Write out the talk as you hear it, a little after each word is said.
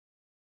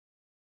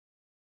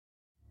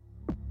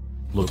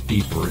Look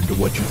deeper into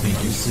what you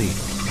think you see.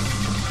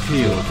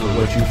 Feel for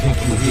what you think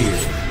you hear.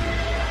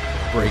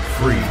 Break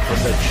free from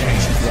the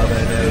chains of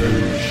an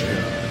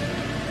illusion.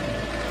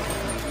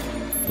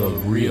 The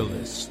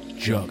realist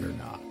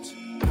juggernaut.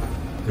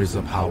 There's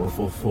a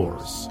powerful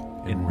force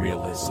in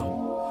realism.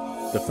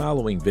 The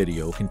following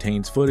video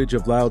contains footage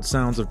of loud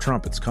sounds of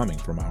trumpets coming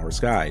from our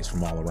skies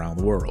from all around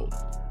the world.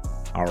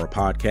 Our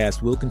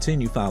podcast will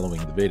continue following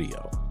the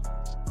video.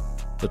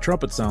 The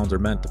trumpet sounds are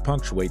meant to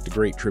punctuate the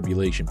Great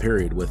Tribulation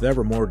period with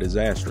ever more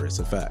disastrous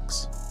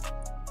effects.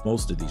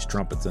 Most of these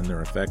trumpets and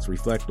their effects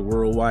reflect the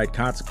worldwide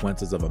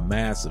consequences of a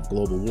massive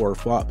global war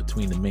fought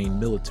between the main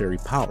military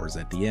powers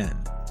at the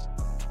end.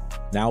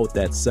 Now with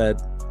that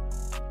said,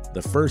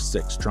 the first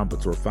 6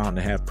 trumpets were found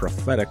to have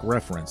prophetic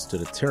reference to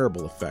the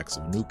terrible effects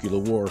of nuclear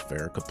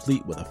warfare,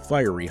 complete with a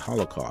fiery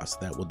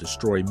holocaust that will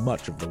destroy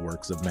much of the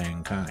works of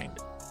mankind.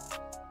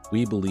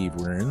 We believe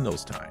we're in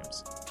those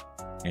times.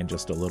 And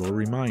just a little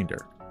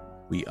reminder,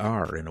 we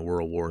are in a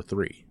World War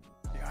III.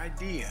 The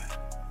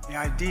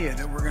idea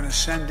that we're going to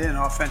send in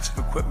offensive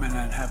equipment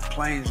and have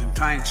planes and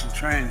tanks and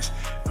trains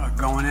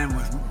going in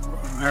with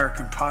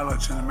American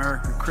pilots and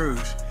American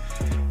crews,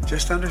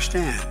 just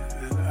understand,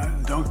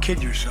 don't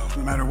kid yourself,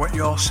 no matter what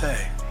you all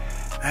say,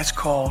 that's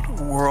called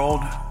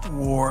World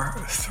War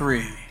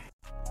III.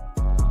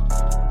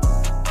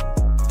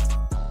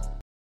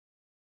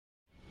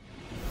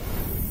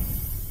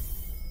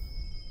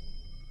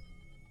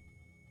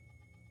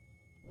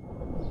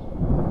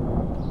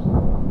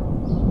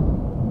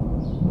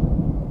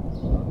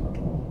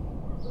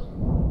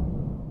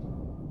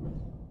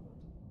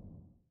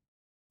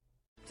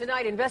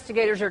 Tonight,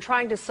 investigators are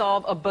trying to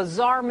solve a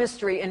bizarre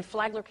mystery in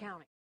Flagler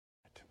County.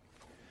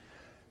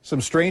 Some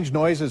strange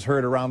noises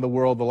heard around the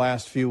world the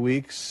last few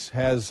weeks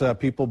has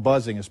people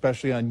buzzing,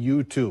 especially on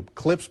YouTube.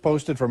 Clips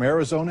posted from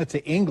Arizona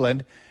to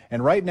England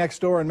and right next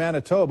door in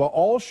Manitoba,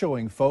 all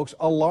showing folks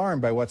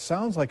alarmed by what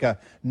sounds like a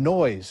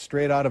noise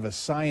straight out of a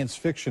science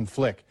fiction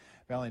flick.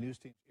 Valley News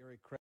Team's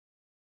Eric Craig.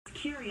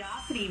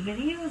 Curiosity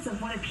videos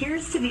of what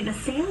appears to be the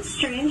same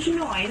strange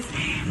noise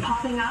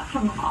popping up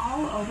from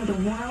all over the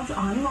world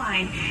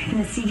online. And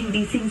the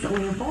CJDC's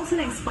Leah Bolton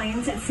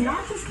explains it's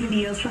not just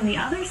videos from the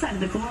other side of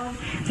the globe,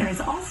 there is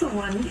also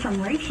one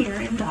from right here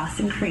in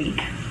Dawson Creek.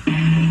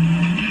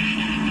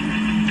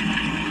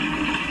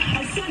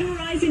 A sudden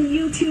rise in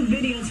YouTube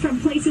videos from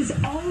places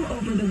all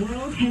over the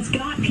world has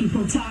got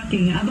people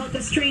talking about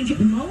the strange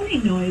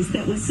moaning noise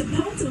that was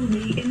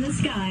supposedly in the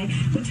sky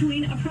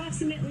between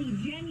approximately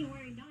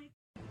January 9th.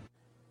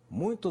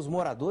 Muitos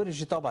moradores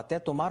de Taubaté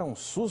tomaram um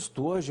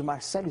susto hoje.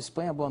 Marcelo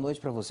Espanha, boa noite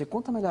para você.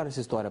 Conta melhor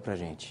essa história pra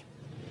gente.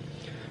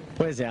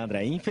 Pois é,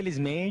 André,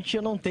 infelizmente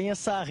eu não tenho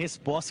essa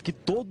resposta que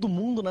todo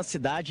mundo na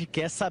cidade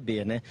quer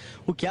saber, né?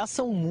 O que há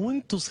são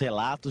muitos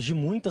relatos de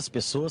muitas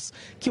pessoas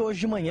que hoje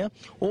de manhã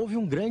houve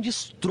um grande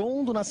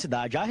estrondo na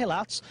cidade. Há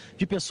relatos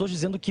de pessoas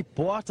dizendo que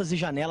portas e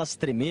janelas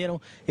tremeram.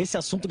 Esse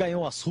assunto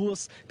ganhou as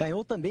ruas,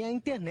 ganhou também a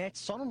internet,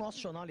 só no nosso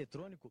jornal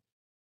eletrônico.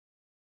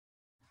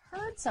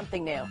 Heard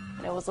something new,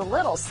 and it was a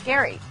little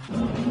scary.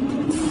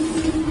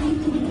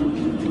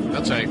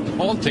 That's a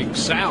haunting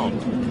sound,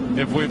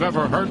 if we've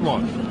ever heard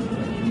one.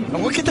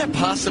 And what could that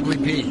possibly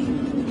be?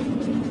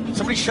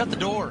 Somebody shut the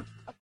door.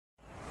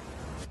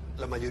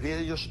 La mayoría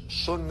de ellos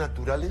son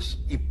naturales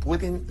y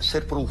pueden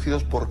ser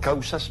producidos por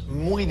causas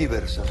muy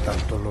diversas.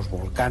 Tanto los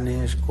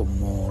volcanes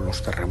como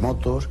los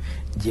terremotos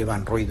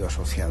llevan ruido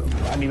asociado.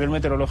 A nivel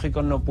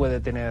meteorológico no puede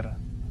tener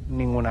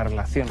ninguna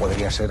relación.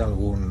 Podría ser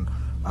algún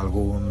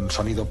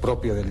sonido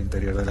propio del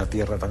interior de la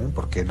Tierra también,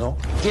 ¿por qué no?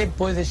 ¿Qué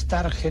puede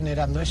estar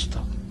generando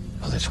esto?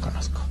 Lo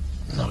desconozco,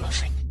 no lo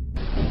sé.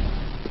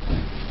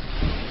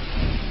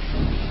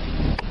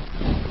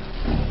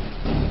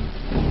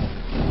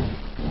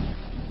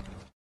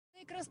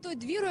 Той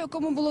двір, у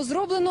якому було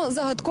зроблено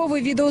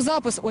загадковий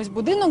відеозапис. Ось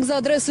будинок за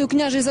адресою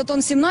Княжий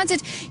Затон,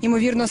 17.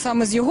 Ймовірно,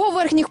 саме з його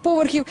верхніх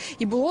поверхів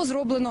і було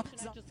зроблено.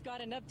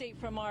 Got an update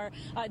from our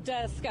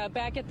desk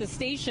back at the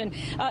station.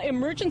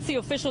 Emergency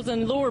officials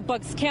in Lower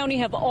Bucks County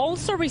have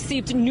also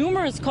received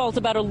numerous calls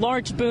about a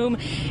large boom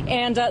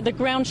and the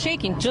ground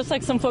shaking, just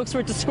like some folks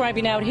were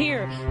describing out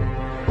here.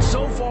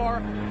 So far,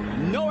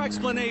 no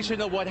explanation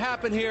of what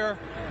happened here,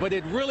 but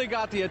it really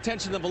got the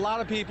attention of a lot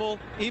of people,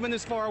 even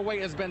as far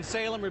away as Ben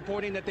Salem,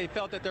 reporting that they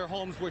felt that their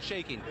homes were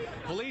shaking.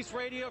 Police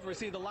radio have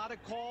received a lot of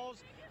calls.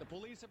 The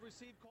police have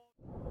received calls.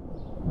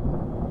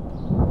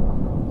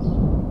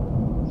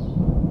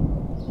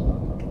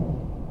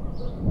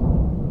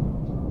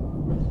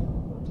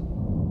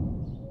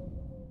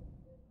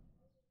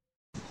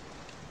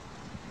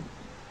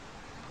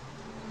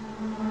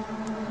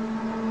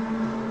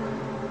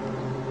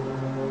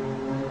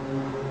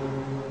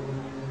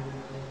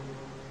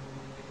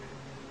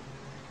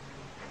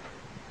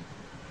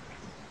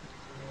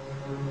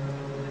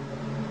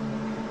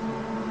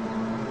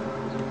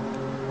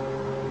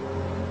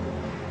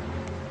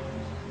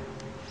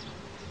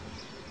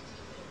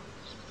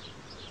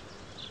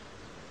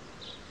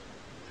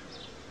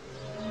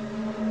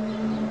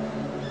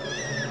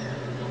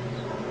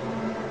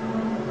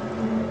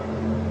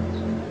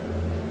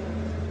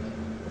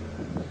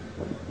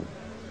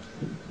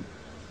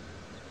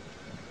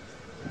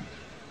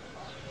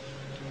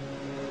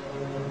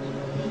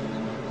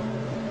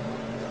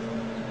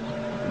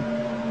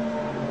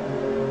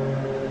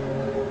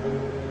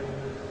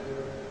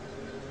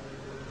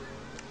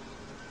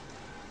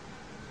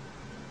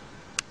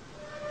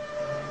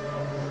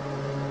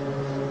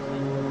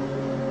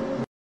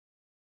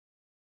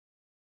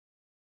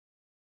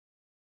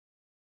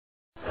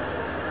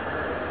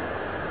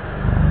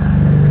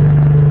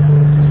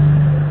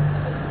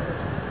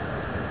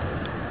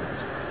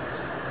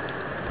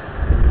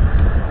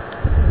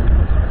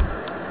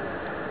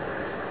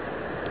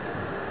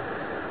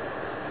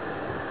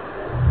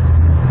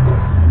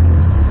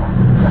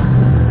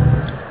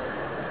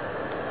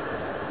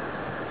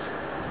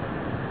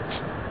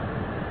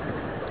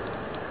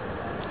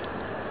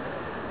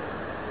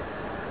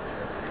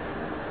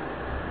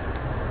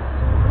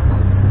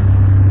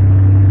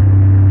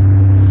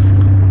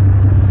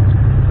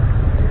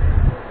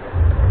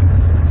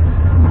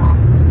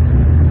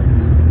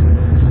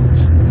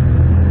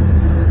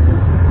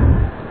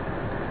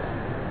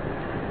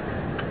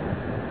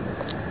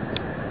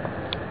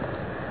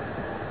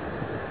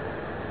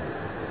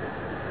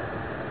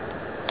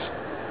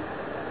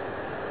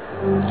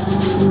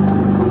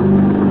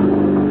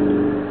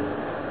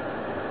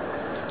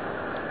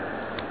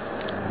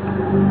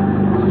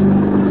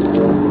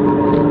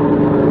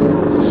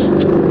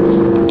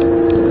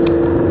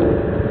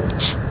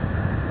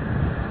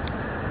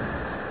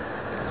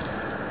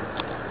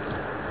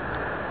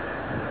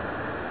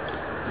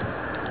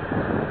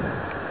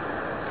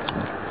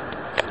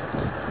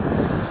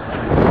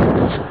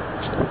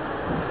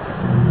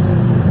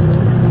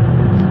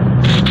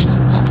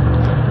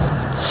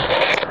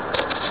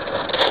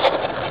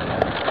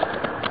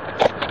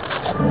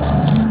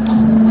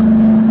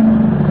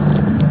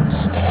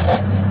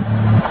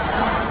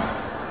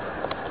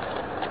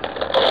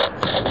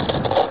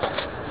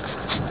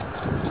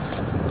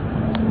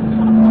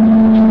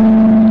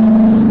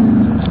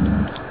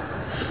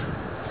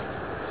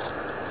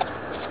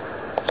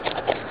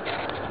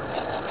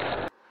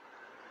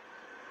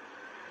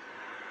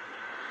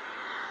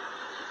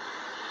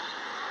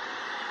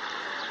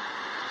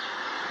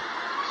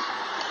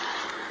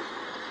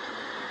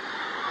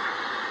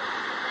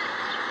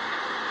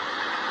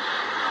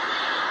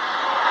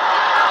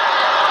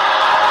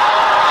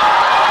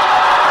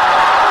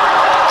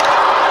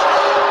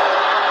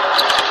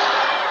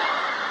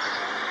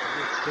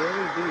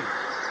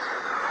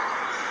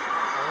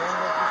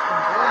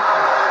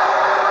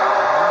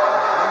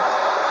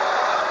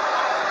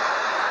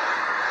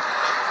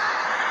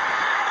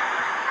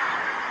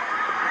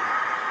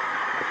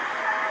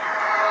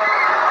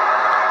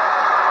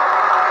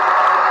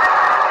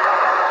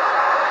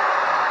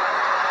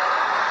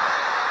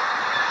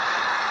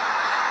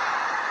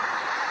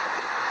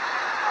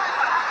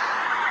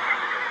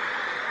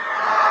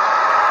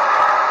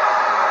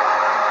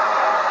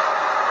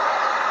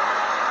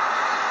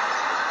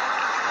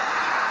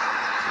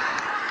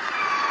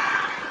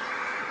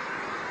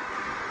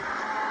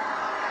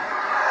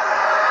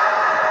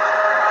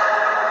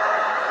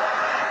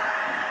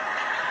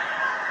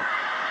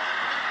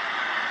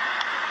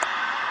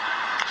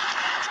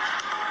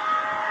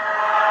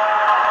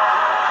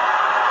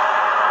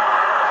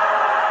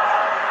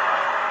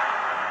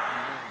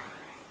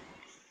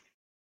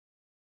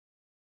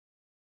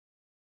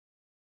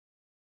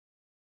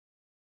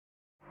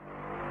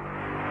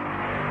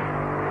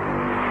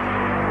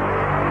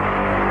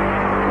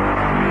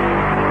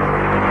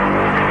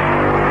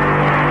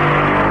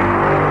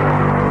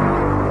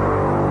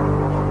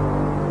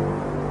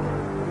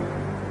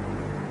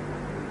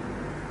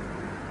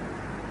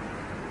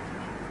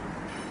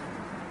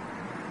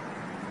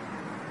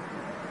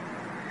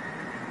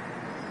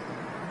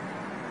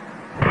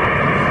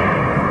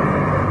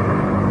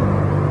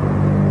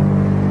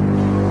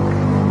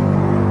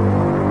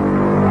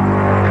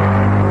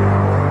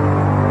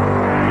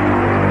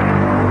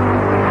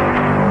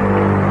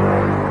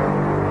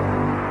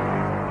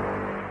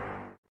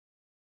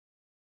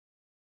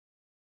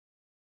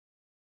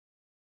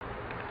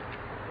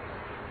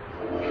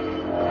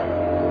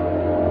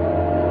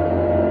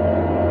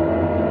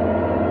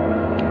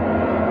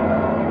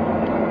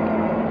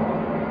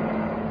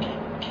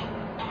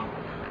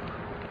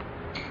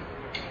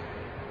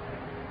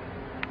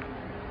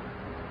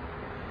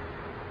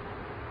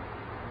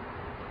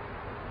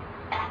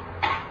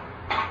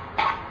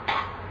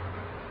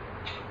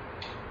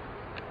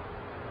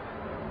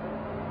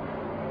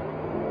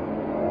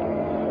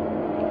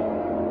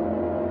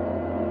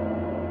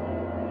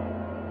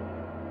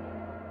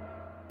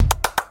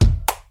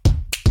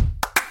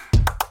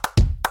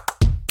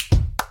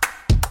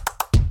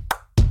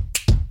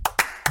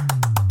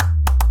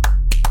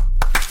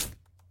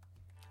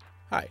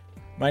 Hi,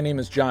 my name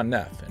is John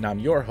Neff, and I'm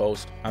your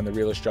host on The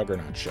Realist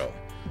Juggernaut Show.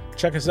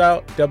 Check us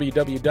out,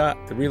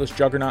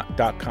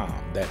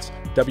 www.therealistjuggernaut.com. That's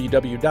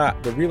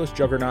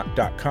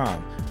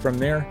www.therealistjuggernaut.com. From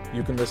there,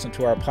 you can listen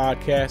to our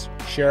podcast,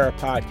 share our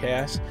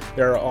podcast.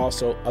 There are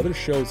also other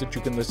shows that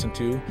you can listen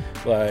to,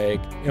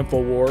 like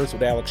InfoWars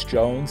with Alex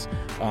Jones.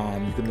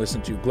 You can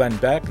listen to Glenn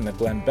Beck and the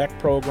Glenn Beck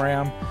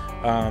program.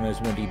 There's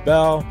Wendy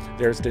Bell.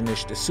 There's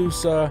Dinesh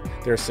D'Souza.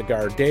 There's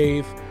Cigar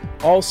Dave.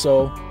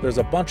 Also, there's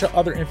a bunch of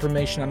other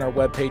information on our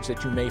webpage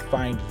that you may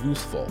find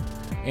useful.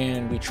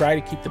 And we try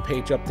to keep the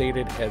page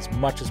updated as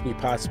much as we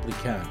possibly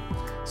can.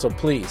 So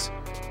please,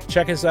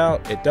 check us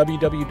out at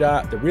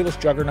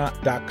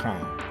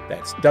www.therealistjuggernaut.com.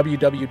 That's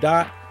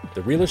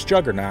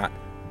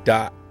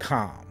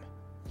www.therealistjuggernaut.com.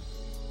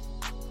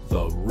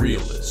 The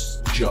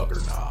Realist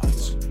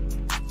Juggernaut.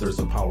 There's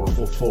a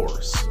powerful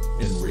force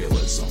in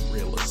realism.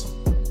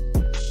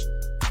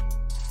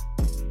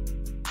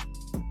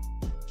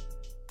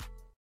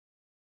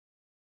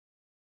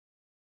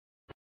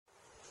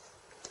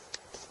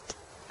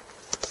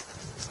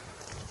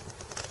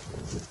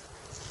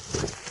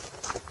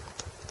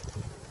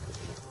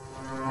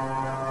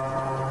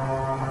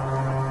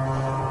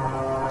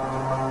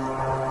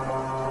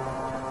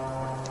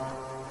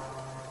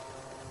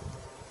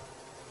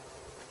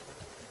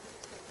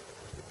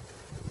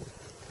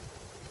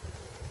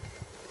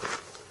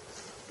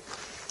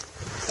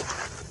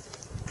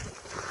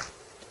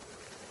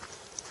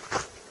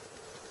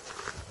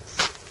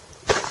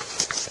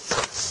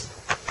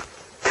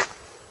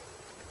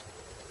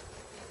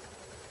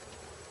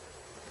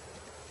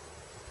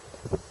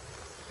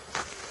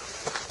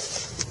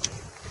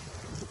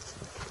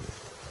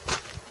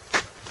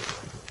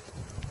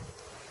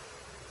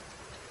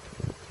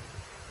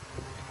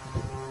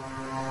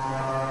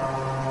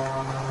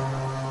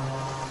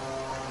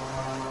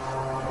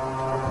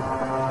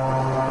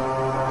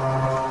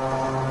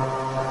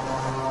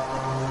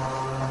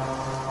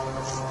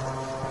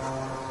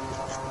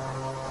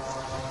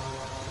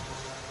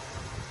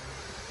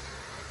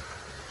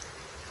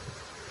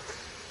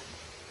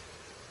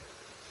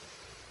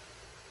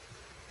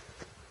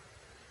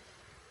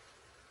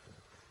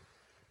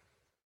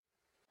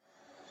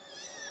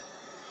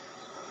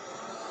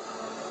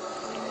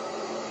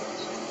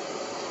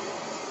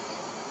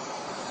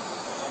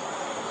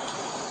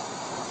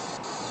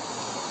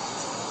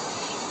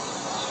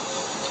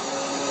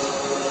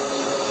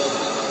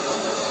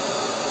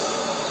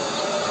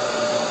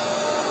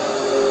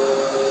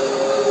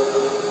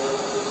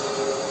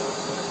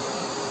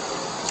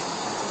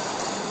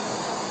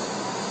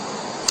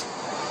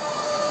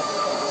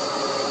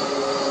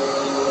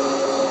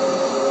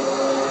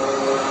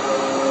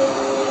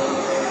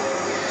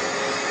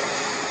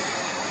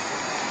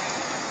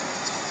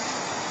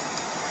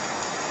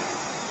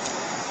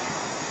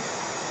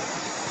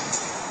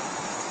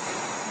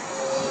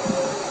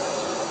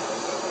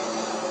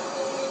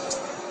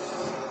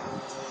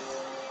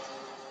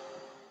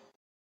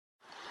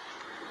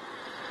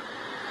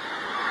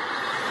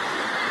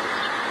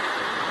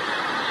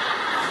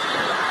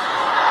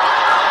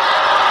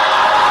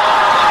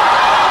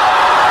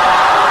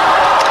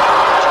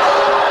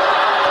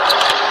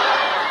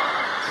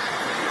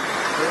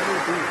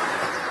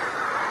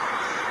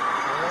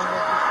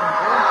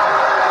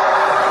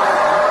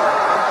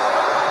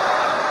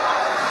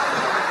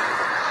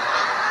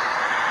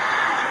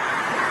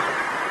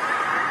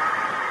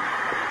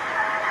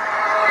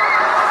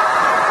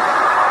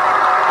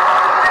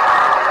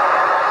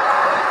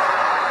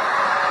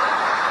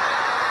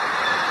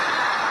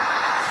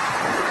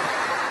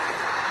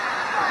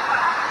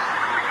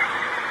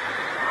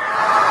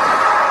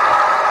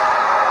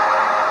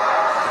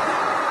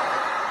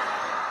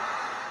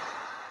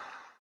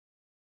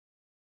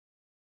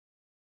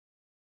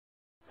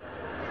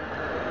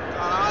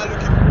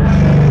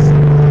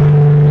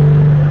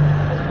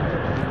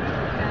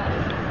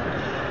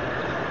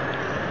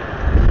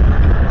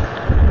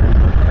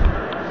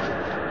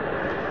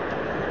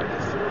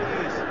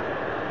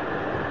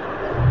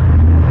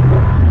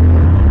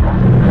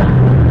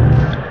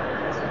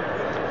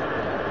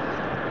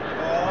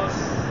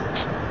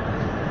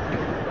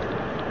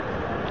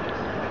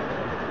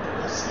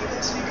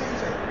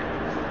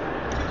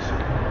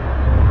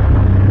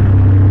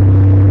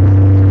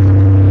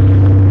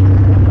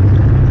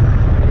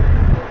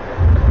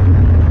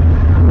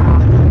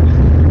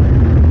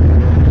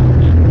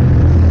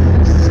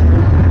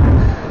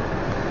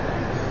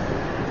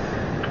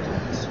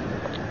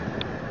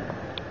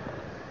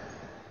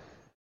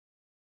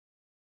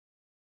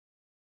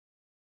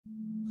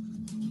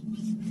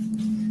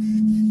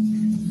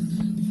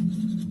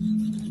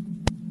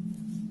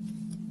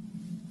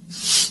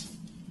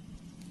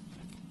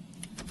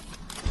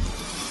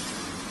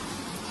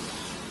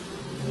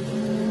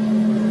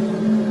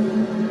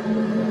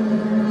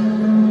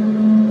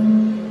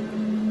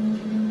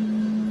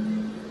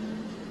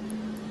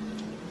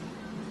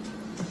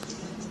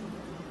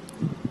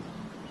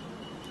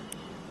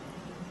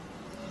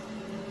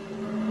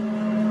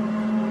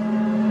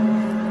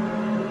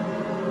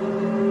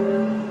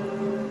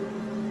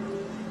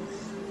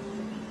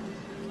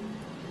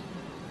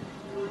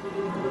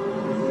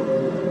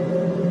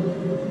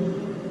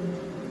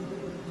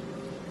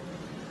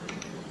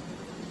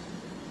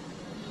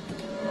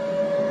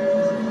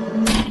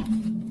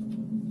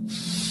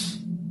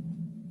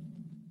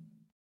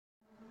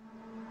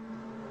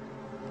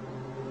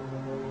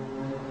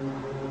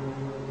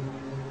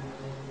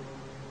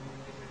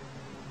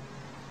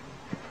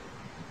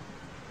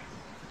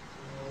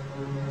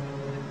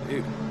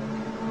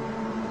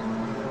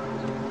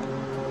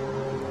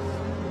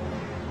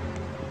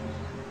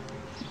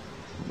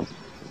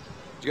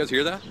 Did you guys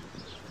hear that?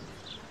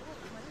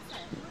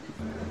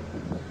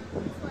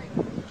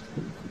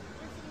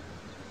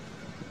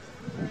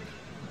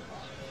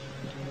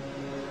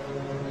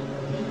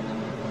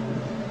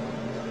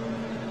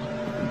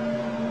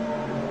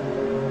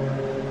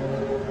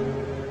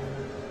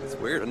 It's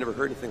weird. I've never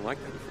heard anything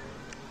like that before.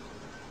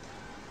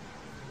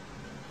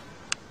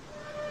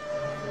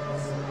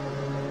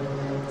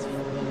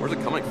 Where's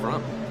it coming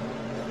from?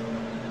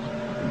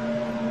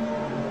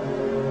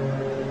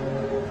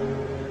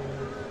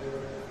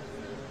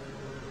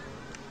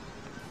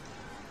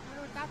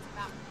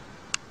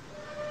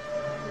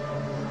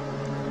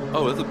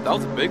 Oh, that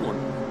was a big one.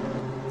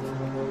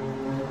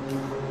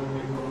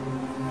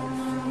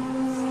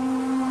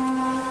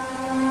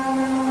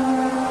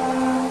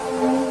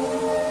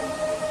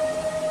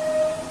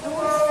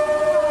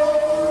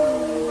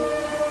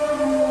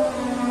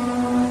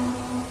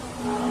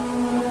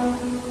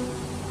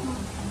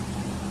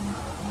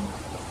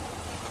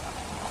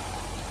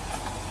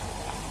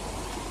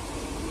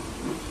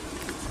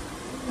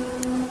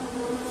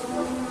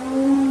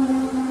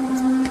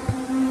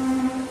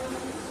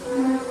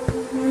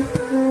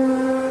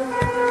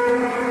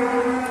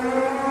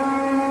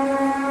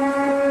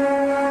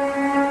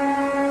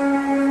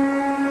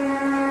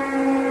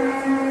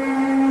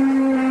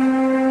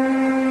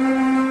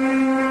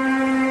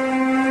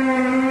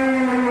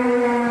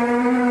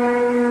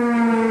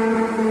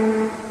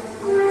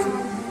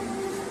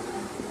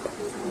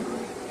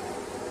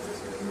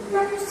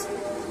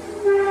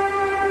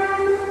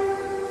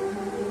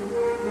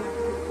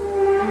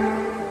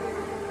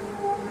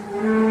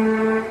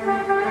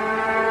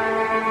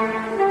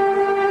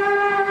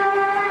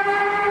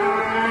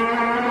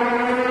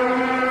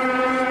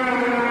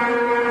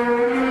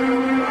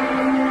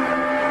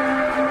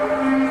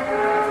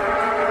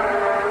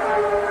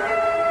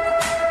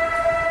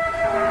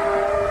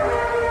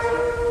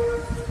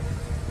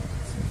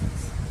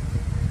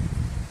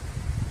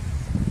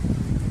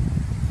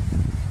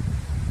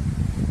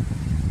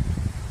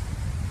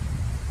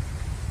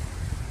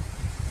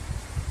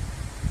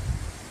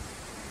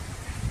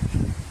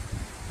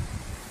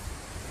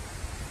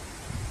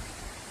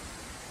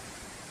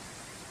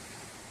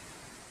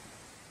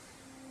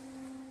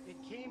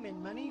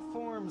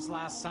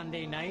 Last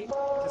Sunday night.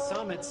 To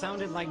some, it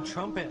sounded like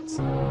trumpets.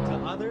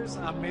 To others,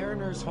 a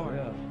mariner's horn.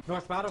 Yeah.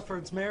 North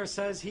Battleford's mayor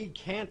says he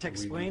can't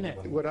explain it.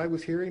 What I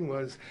was hearing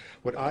was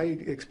what I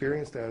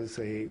experienced as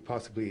a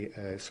possibly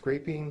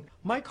scraping.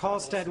 Mike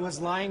Halstead was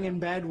lying in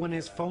bed when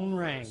his phone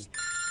rang.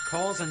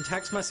 Calls and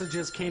text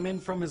messages came in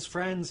from his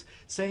friends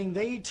saying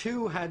they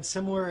too had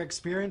similar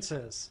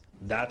experiences.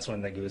 That's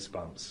when the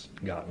goosebumps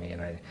got me,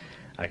 and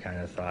I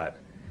kind of thought,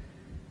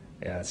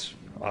 yeah, it's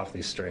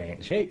awfully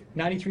strange. Hey,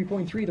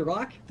 93.3 The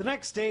Rock? The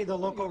next day, the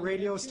local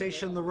radio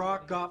station The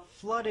Rock got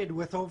flooded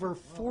with over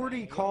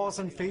 40 calls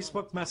and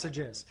Facebook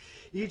messages,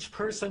 each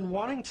person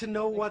wanting to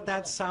know what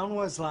that sound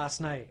was last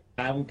night.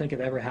 I don't think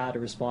I've ever had a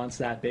response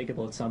that big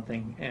about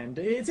something, and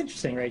it's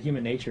interesting, right?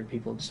 Human nature,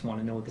 people just want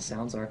to know what the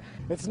sounds are.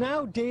 It's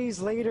now days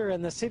later,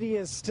 and the city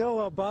is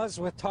still abuzz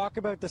with talk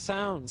about the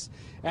sounds.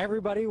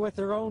 Everybody with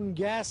their own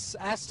guess,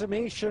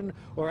 estimation,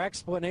 or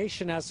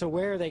explanation as to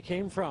where they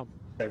came from.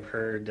 I've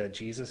heard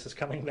Jesus is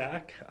coming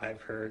back.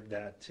 I've heard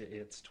that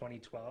it's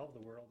 2012,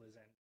 the world is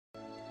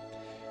ending.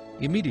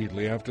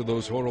 Immediately after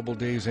those horrible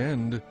days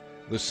end,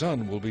 the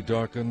sun will be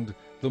darkened,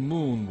 the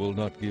moon will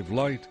not give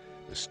light,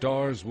 the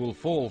stars will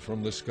fall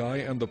from the sky,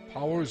 and the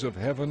powers of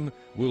heaven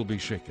will be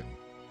shaken.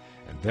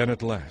 And then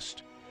at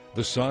last,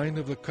 the sign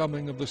of the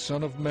coming of the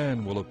Son of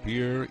Man will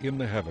appear in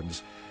the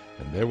heavens,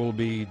 and there will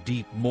be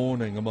deep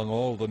mourning among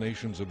all the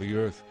nations of the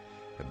earth,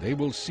 and they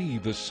will see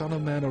the Son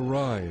of Man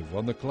arrive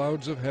on the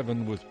clouds of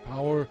heaven with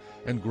power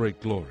and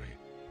great glory.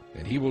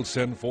 And he will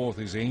send forth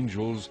his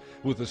angels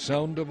with the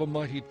sound of a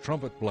mighty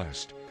trumpet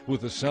blast,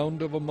 with the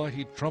sound of a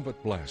mighty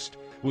trumpet blast,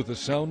 with the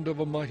sound of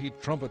a mighty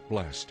trumpet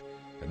blast.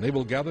 And they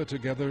will gather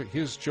together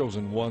his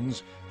chosen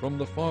ones from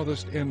the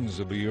farthest ends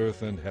of the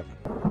earth and heaven.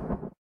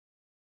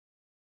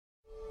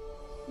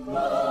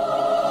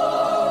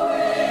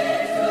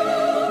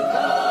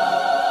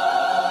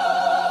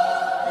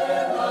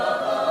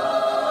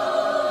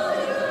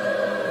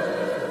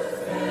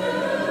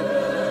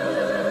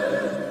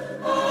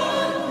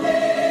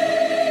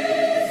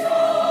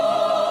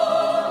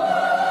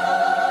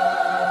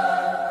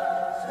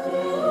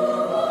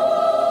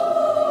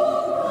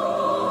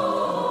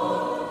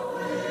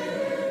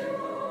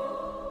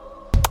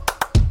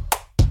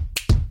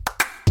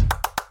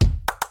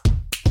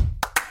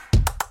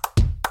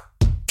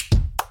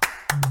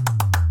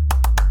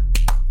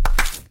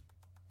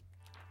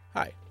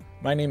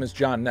 My name is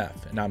John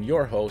Neff, and I'm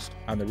your host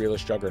on The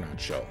Realist Juggernaut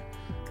Show.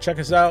 Check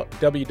us out,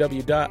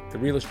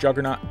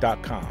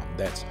 www.therealistjuggernaut.com.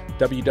 That's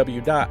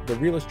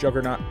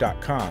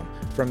www.therealistjuggernaut.com.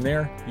 From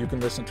there, you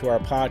can listen to our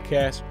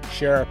podcast,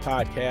 share our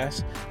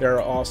podcast. There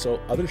are also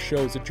other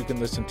shows that you can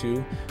listen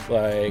to,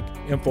 like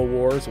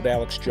InfoWars with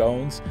Alex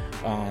Jones.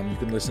 You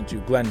can listen to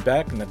Glenn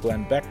Beck and the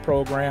Glenn Beck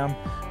program.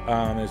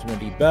 There's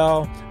Wendy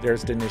Bell.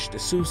 There's Dinesh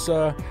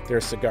D'Souza.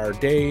 There's Cigar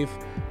Dave.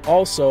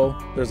 Also,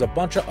 there's a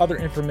bunch of other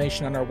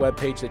information on our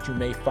webpage that you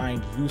may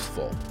find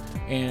useful.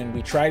 And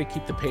we try to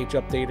keep the page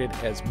updated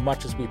as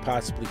much as we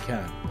possibly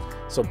can.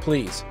 So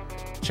please,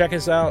 check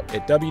us out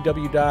at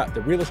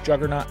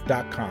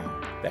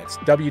www.therealistjuggernaut.com. That's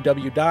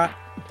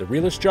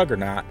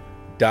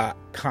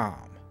www.therealistjuggernaut.com.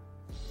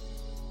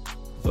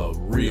 The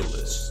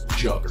Realist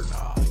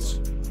Juggernaut.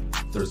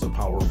 There's a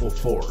powerful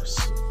force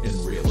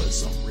in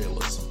realism.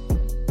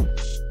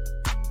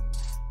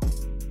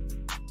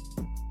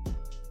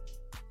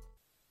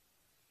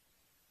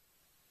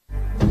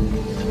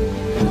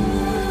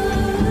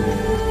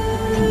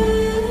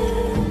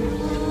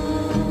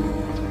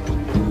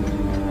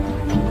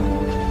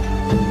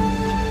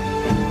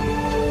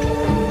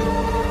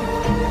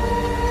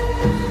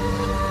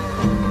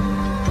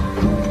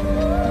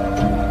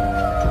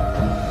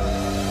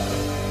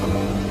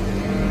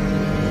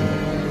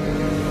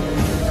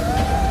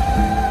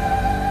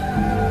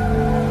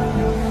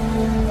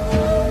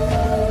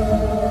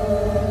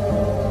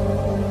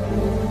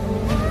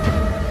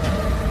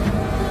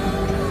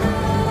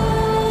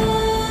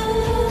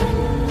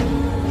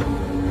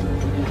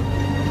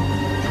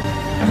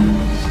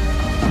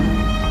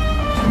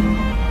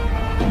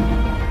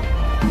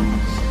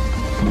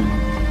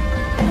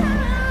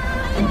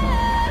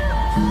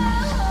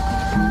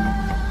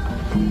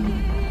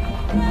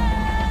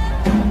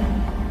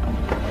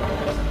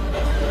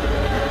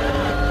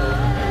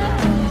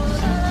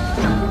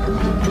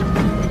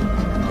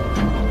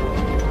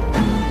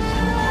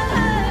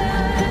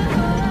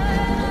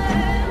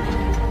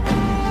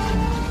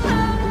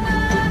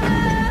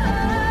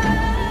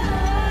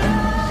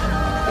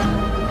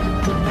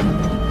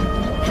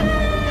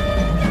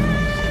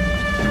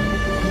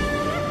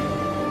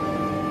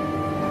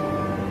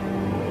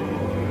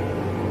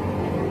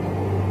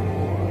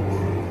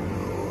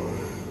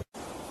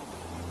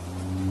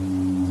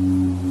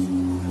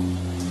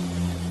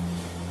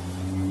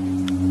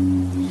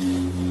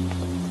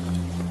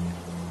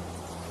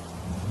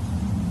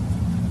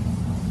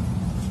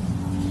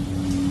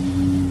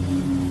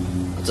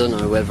 I don't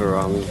know whether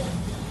I'm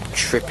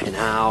tripping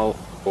out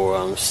or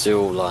I'm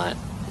still like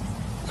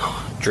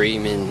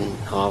dreaming,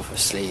 half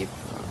asleep.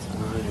 I don't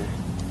know.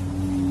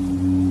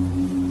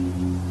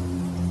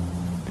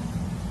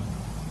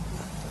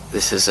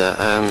 This is at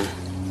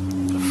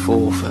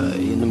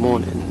 4:30 in the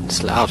morning.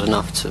 It's loud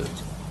enough to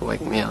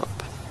wake me up.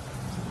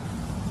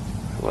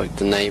 Woke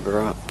the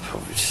neighbour up.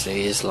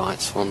 Obviously his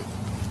lights on.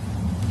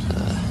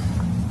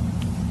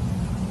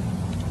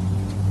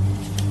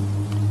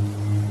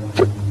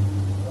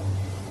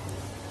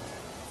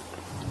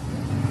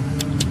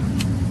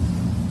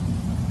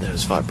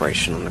 There's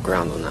vibration on the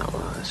ground on that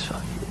one.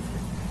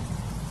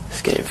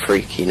 It's getting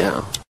freaky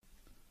now.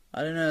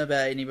 I don't know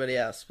about anybody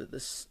else, but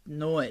this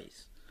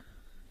noise,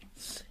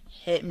 it's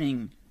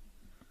happening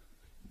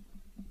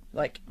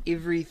like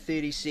every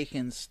 30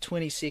 seconds,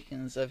 20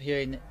 seconds of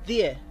hearing it.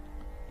 There.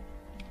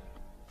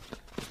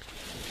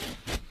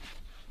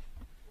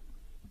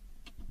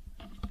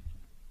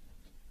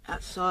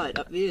 Outside,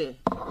 up there.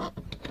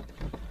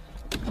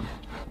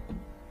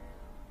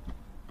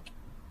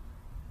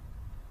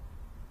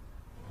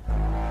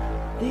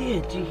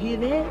 There, do you hear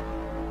that?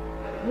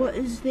 What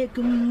is that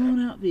going on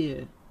out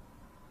there?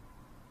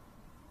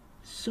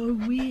 So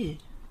weird.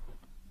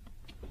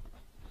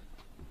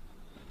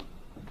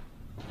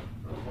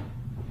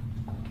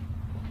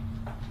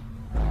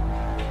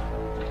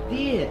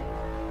 There.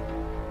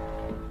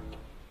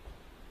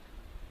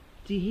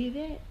 Do you hear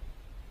that?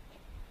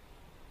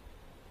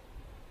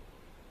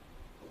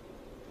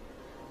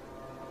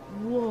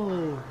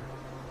 Whoa.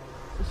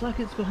 It's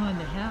like it's behind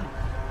the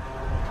house.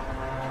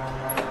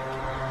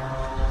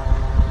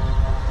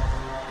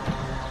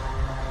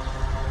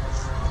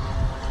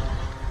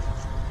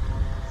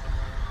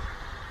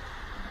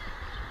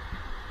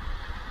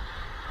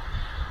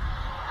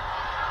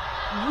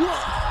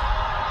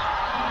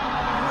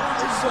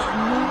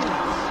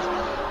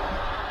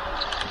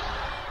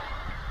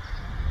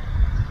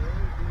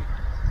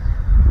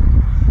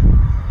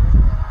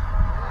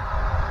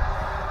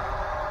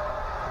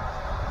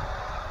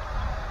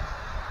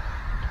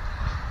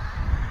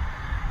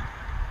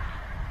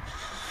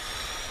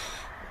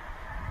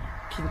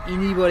 Can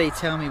anybody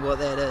tell me what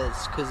that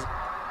is? Because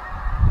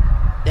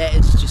that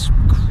is just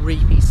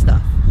creepy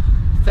stuff.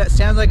 That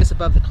sounds like it's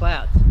above the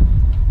clouds.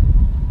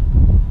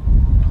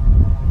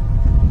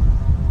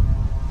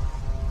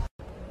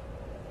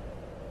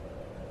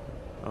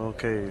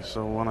 Okay,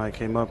 so when I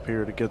came up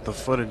here to get the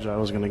footage I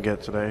was going to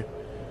get today,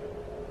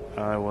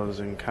 I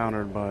was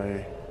encountered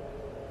by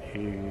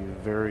a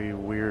very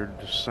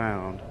weird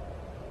sound.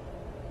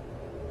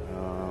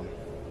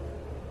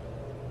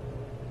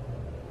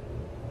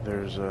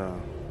 There's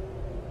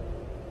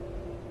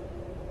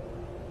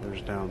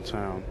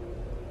downtown.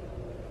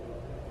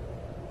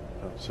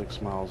 about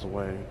 6 miles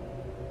away.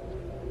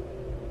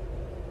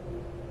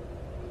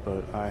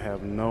 But I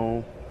have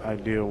no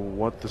idea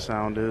what the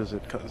sound is.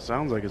 It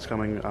sounds like it's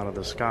coming out of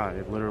the sky.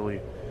 It literally,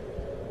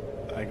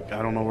 I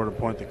don't know where to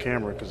point the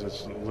camera because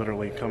it's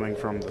literally coming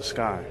from the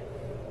sky.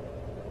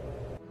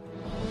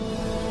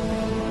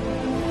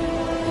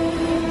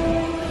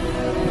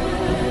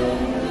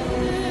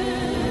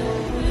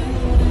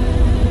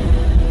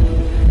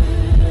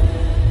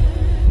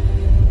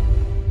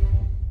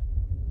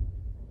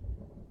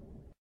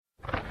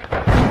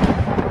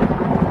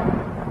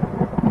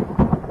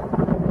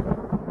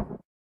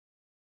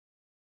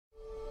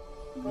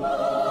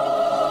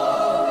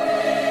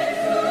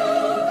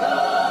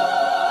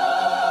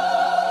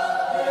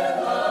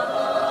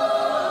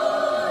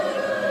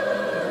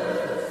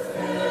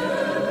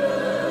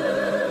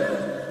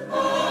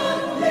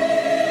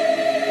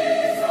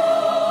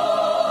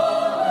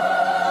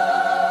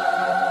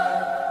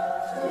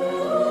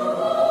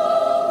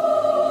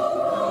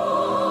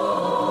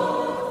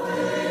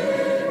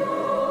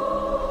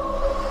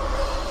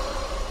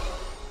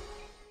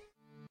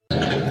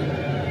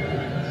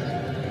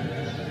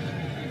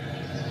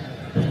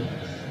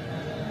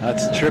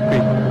 That's trippy.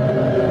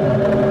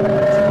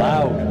 It's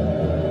loud.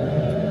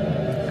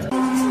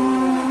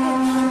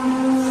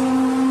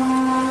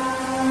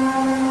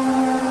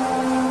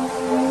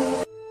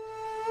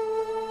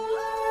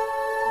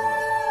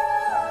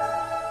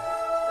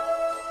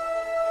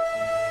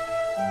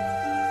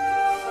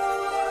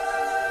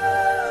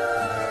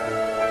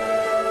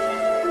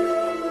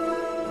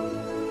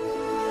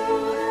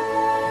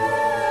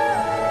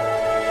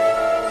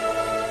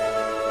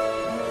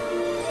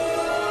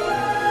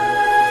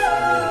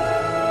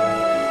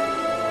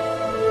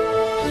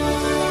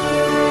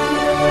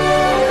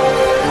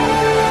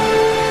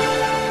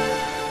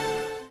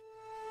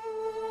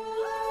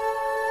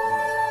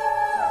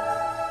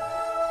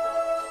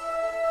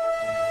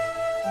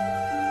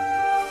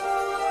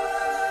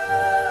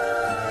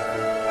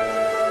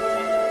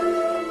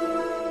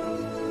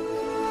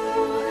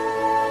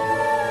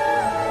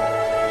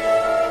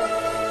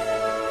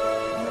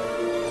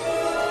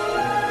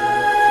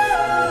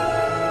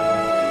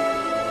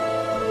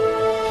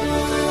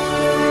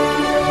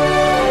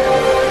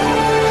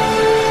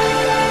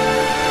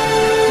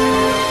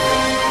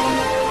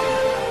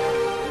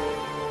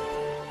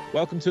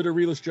 Welcome to the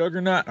Realist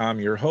Juggernaut. I'm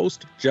your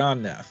host,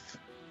 John Neff.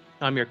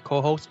 I'm your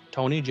co-host,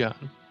 Tony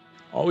John.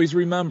 Always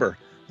remember,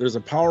 there's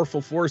a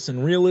powerful force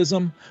in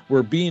realism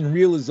where being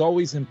real is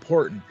always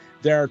important.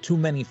 There are too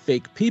many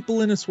fake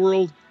people in this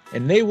world,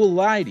 and they will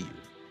lie to you.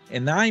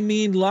 And I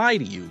mean lie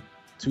to you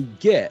to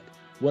get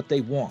what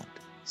they want.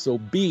 So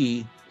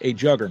be a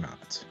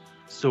juggernaut.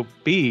 So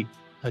be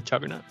a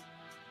juggernaut.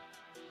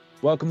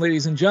 Welcome,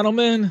 ladies and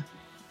gentlemen.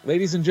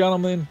 Ladies and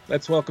gentlemen,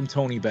 let's welcome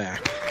Tony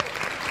back.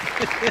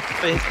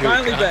 Thank you,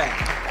 Finally John.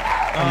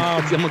 back.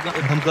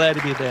 I'm glad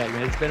to be back,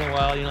 man. It's been a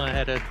while. I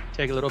had to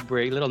take a little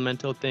break, little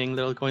mental thing,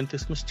 little going through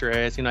some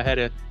stress. I had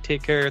to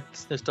take care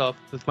of this stuff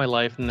with my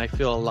life, and I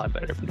feel a lot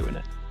better from doing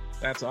it.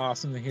 That's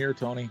awesome to hear,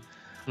 Tony.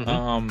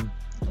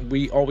 Mm-hmm.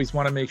 We always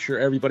want to make sure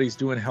everybody's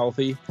doing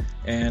healthy,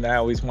 and I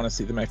always want to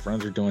see that my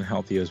friends are doing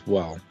healthy as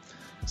well.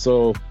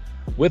 So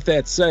with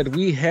that said,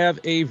 we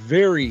have a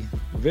very,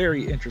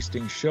 very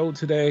interesting show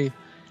today,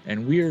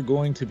 and we are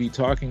going to be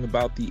talking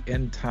about the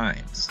end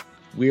times.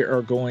 We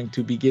are going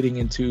to be getting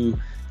into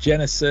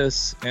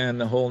Genesis and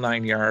the whole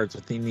 9 yards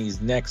within these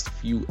next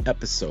few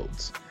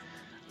episodes.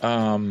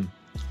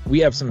 We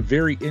have some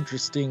very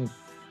interesting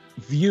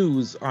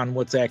views on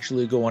what's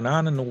actually going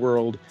on in the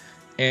world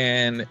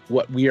and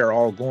what we are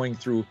all going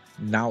through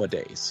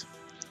nowadays.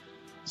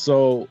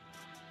 So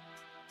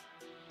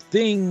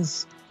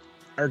things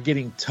are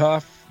getting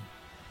tough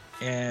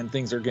and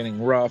things are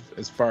getting rough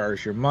as far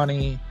as your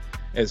money,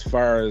 as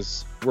far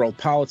as world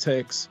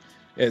politics,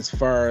 as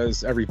far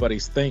as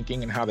everybody's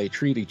thinking and how they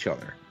treat each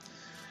other.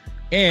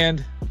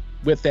 And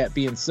with that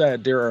being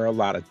said, there are a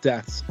lot of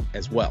deaths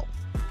as well.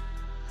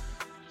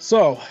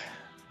 So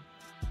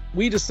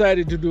we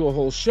decided to do a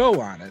whole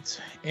show on it.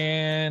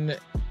 And,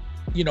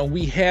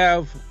 we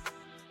have,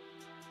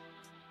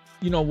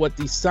 what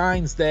these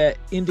signs that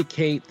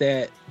indicate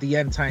that the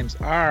end times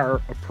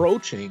are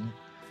approaching.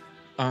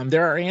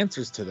 There are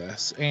answers to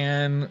this,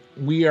 and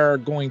we are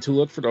going to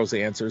look for those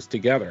answers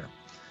together.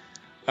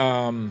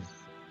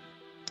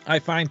 I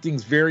find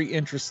things very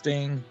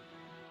interesting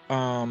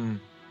as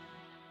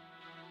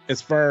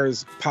far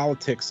as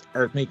politics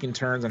are making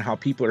turns and how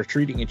people are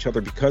treating each other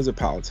because of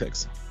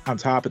politics. On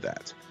top of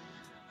that,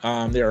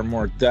 there are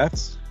more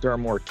deaths, there are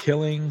more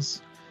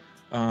killings,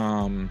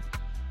 and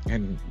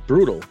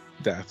brutal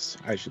deaths,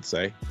 I should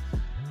say.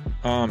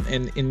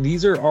 And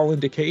these are all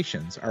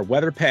indications. Our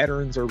weather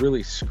patterns are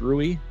really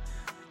screwy.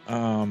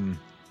 So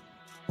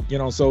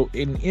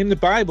in the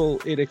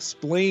Bible, it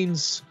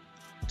explains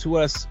to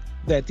us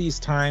that these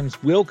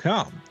times will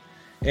come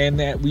and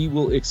that we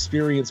will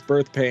experience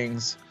birth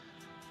pangs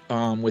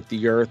with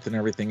the earth and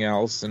everything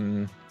else,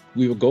 and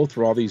we will go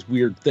through all these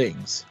weird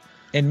things.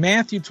 In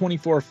Matthew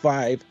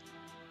 24:5,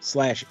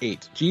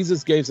 6:8.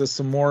 Jesus gives us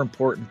some more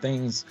important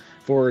things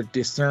for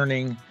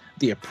discerning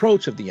the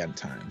approach of the end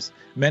times.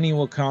 Many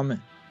will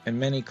come, and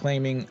many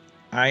claiming,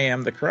 I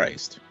am the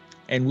Christ,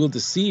 and will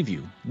deceive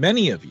you,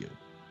 many of you.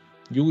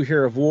 You will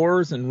hear of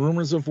wars and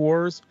rumors of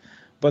wars,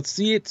 but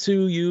see it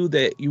to you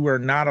that you are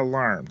not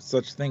alarmed.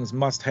 Such things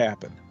must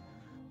happen.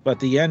 But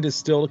the end is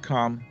still to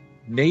come.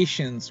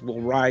 Nations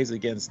will rise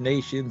against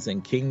nations,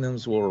 and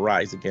kingdoms will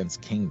rise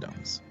against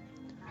kingdoms.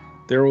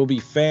 There will be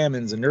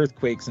famines and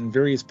earthquakes in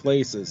various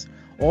places.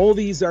 All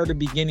these are the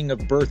beginning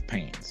of birth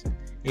pains,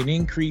 an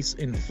increase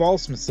in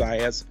false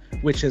messiahs,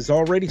 which is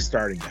already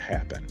starting to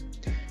happen,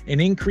 an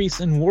increase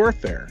in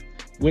warfare,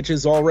 which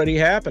is already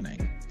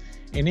happening,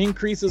 and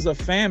increases of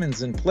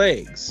famines and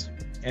plagues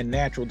and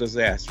natural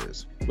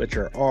disasters, which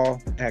are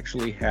all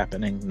actually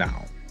happening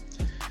now.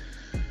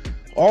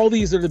 All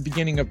these are the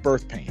beginning of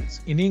birth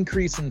pains, an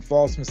increase in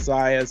false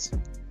messiahs.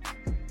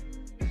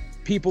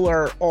 People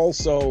are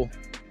also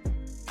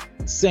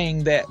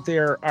saying that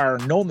there are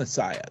no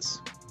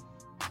messiahs.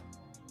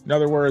 In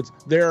other words,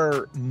 there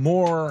are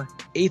more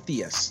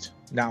atheists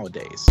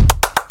nowadays.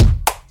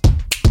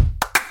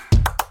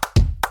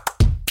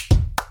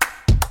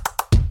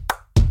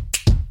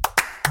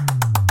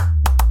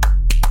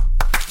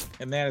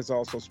 And that is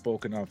also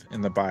spoken of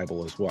in the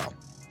Bible as well.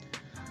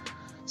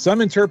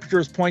 Some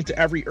interpreters point to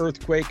every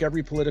earthquake,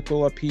 every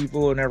political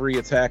upheaval, and every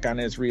attack on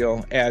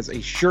Israel as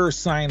a sure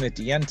sign that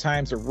the end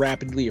times are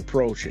rapidly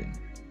approaching,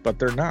 but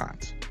they're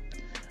not.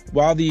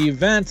 While the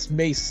events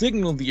may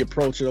signal the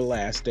approach of the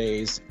last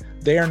days,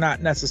 they are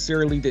not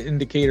necessarily the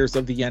indicators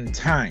of the end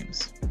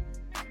times.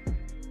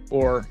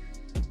 Or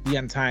the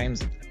end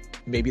times,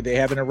 maybe they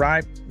haven't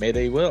arrived, maybe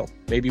they will.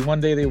 Maybe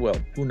one day they will,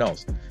 who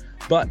knows.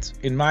 But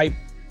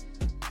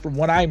from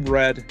what I've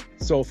read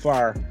so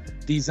far,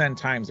 these end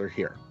times are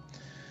here.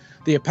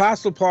 The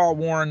Apostle Paul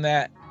warned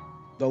that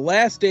the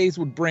last days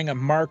would bring a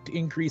marked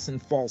increase in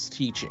false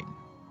teaching.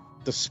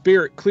 The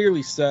Spirit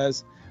clearly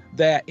says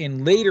that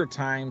in later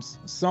times,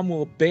 some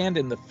will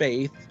abandon the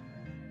faith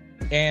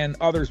and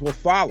others will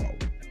follow,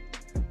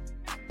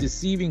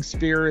 deceiving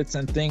spirits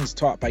and things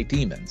taught by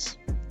demons.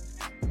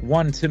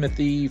 1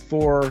 Timothy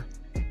 4-1.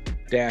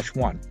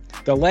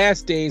 The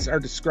last days are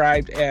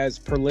described as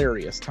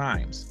perilous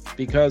times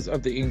because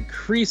of the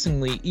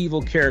increasingly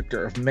evil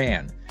character of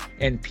man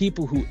and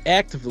people who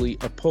actively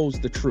oppose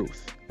the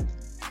truth.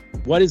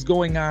 What is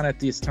going on at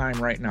this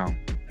time right now?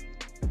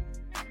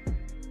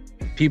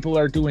 People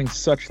are doing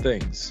such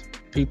things.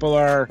 They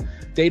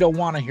don't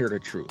want to hear the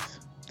truth.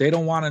 They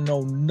don't want to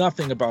know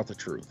nothing about the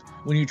truth.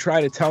 When you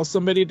try to tell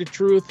somebody the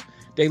truth,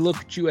 they look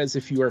at you as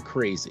if you are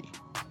crazy.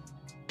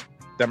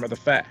 Them are the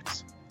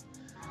facts.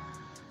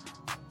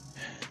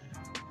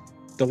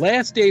 The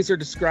last days are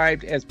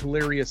described as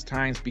perilous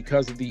times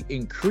because of the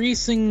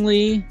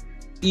increasingly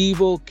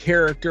evil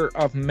character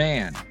of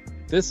man.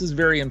 This is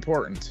very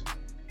important.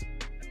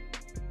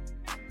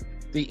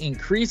 The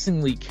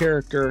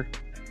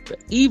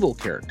evil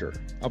character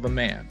of a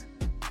man.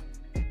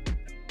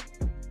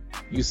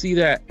 You see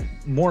that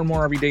more and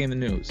more every day in the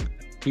news.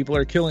 People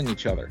are killing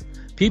each other.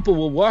 People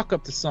will walk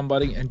up to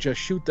somebody and just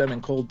shoot them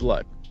in cold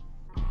blood.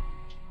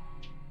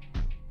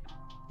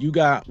 You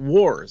got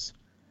wars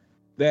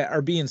that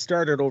are being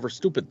started over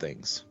stupid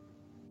things.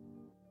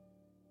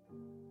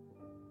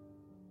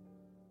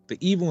 The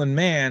evil in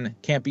man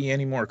can't be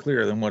any more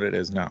clear than what it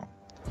is now.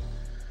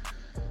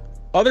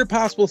 Other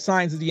possible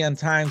signs of the end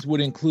times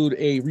would include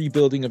a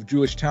rebuilding of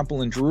Jewish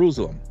temple in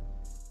Jerusalem,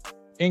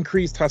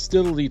 increased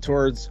hostility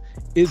towards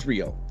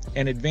Israel,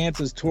 and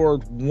advances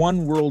toward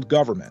one world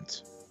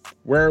government.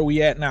 Where are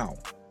we at now?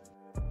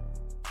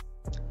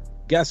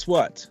 Guess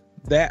what?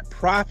 That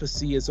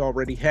prophecy has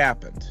already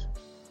happened.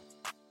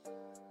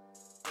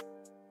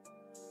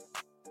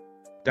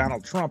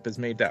 Donald Trump has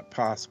made that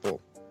possible.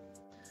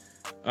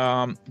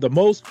 The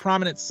most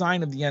prominent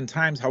sign of the end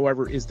times,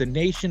 however, is the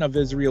nation of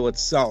Israel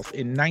itself.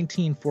 In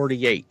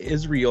 1948,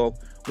 Israel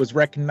was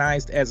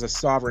recognized as a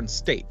sovereign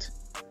state,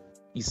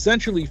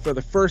 essentially for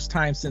the first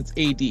time since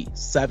AD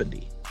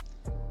 70.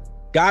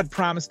 God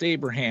promised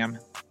Abraham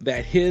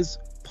that his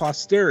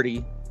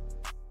posterity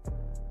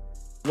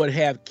would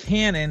have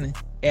Canaan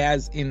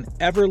as an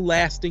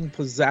everlasting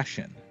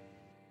possession.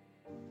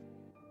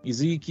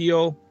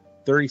 Ezekiel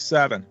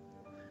 37.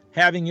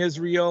 Having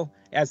Israel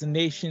as a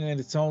nation in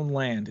its own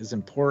land is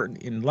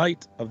important in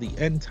light of the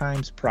end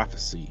times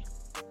prophecy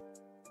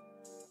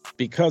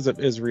because of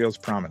Israel's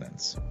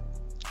prominence.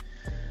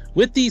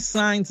 With these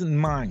signs in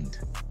mind,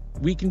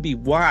 we can be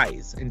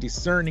wise and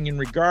discerning in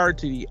regard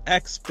to the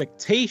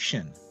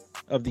expectation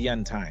of the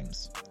end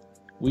times.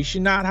 We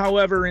should not,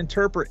 however,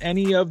 interpret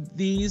any of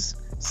these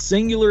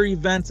singular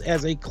events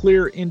as a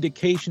clear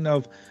indication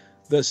of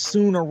the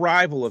soon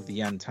arrival of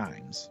the end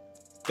times.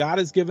 God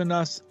has given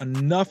us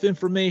enough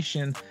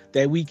information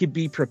that we could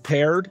be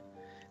prepared,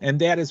 and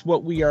that is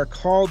what we are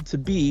called to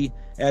be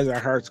as our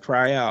hearts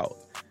cry out.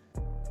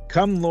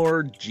 Come,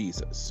 Lord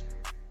Jesus.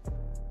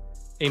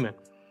 Amen.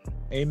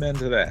 Amen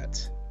to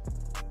that.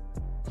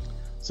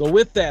 So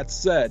with that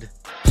said,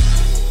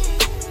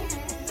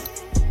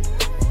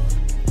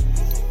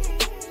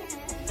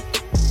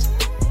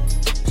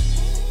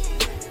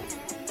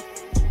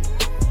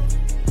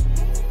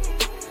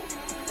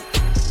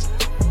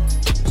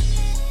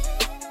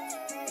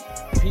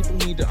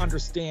 need to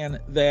understand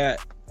that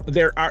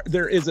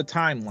there is a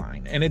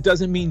timeline, and it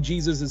doesn't mean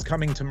Jesus is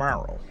coming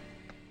tomorrow.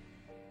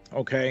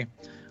 Okay?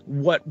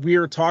 What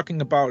we're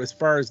talking about as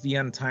far as the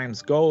end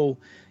times go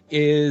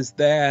is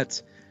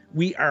that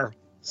we are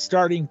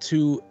starting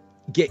to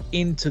get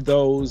into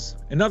those.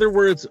 In other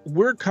words,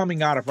 we're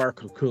coming out of our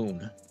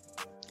cocoon.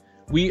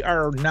 We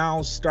are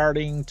now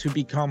starting to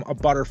become a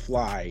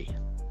butterfly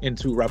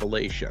into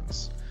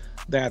Revelations.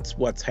 That's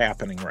what's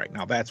happening right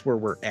now. That's where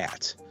we're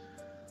at.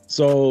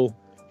 So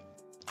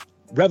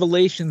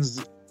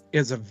Revelations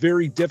is a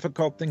very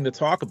difficult thing to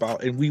talk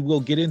about, and we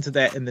will get into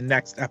that in the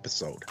next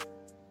episode.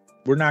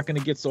 We're not going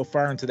to get so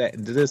far into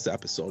this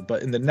episode,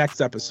 but in the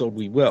next episode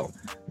we will.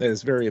 That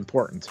is very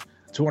important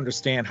to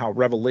understand how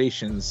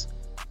Revelations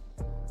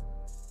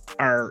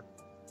are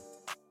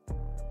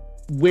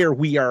where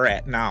we are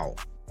at now.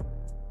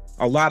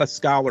 A lot of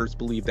scholars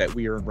believe that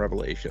we are in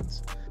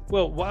Revelations.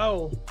 Well,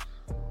 while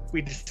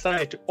we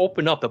decided to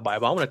open up the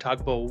Bible, I want to talk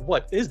about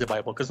what is the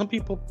Bible, because some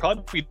people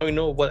probably don't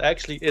know what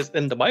actually is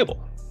in the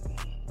Bible.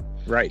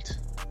 Right.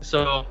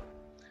 So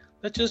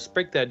let's just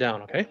break that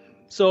down, okay?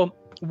 So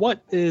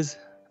what is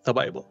the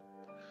Bible?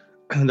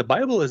 The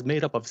Bible is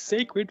made up of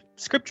sacred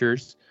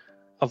scriptures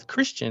of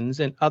Christians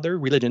and other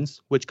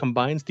religions, which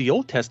combines the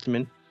Old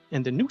Testament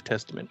and the New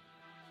Testament.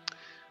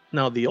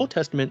 Now, the Old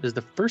Testament is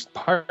the first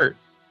part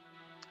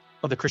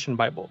of the Christian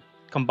Bible,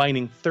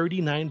 combining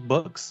 39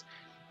 books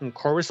and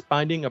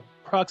corresponding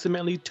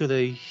approximately to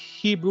the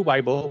Hebrew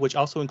Bible, which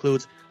also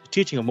includes the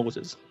teaching of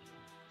Moses.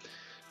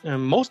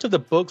 And most of the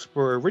books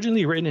were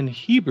originally written in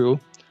Hebrew,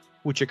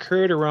 which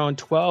occurred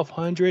around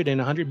 1200 and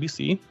 100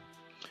 BC,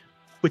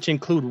 which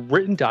include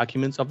written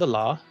documents of the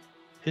law,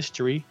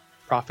 history,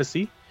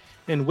 prophecy,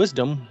 and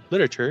wisdom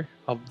literature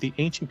of the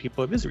ancient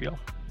people of Israel.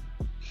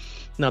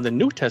 Now, the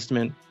New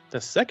Testament,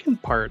 the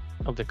second part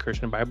of the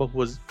Christian Bible,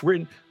 was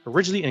written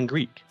originally in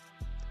Greek,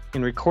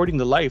 in recording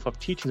the life of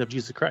teachings of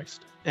Jesus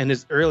Christ and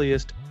his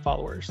earliest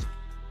followers,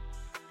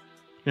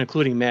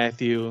 including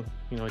Matthew,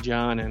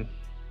 John, and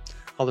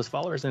all his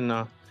followers. And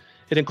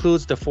it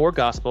includes the 4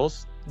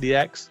 Gospels, the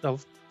Acts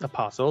of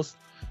Apostles,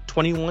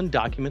 21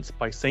 documents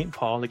by St.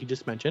 Paul, like you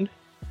just mentioned,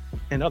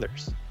 and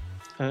others.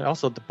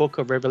 Also, the book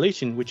of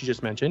Revelation, which you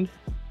just mentioned,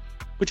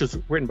 which was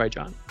written by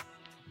John.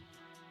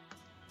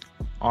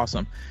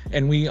 Awesome.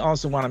 And we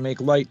also want to make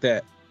light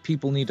that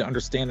people need to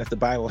understand that the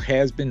Bible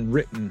has been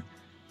written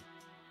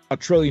a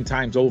trillion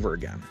times over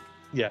again.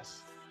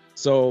 Yes.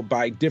 So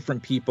by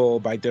different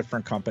people, by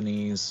different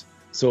companies.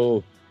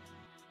 So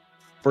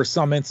for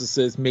some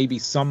instances, maybe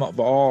some of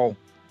all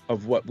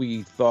of what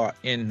we thought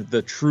in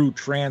the true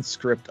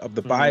transcript of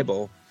the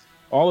Bible,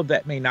 all of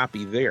that may not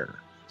be there.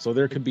 So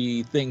there could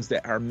be things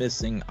that are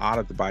missing out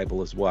of the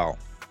Bible as well.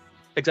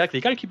 Exactly.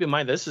 You got to keep in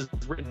mind this is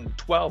written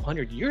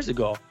 1,200 years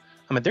ago.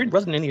 I mean, there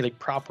wasn't any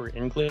proper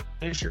English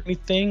or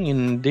anything,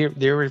 and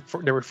they were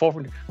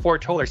foretold or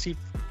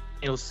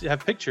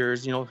have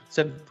pictures,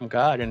 sent from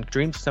God and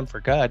dreams sent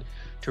from God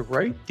to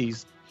write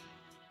these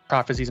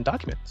prophecies and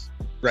documents.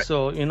 Right.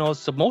 So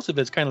so most of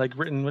it's kind of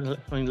written.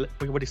 I mean, what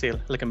do you say?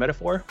 Like a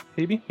metaphor,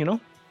 maybe.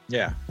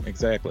 Yeah,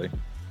 exactly.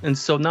 And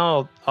so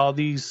now all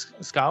these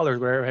scholars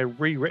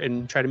have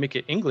rewritten, try to make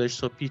it English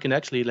so you can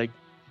actually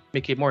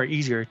make it more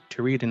easier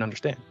to read and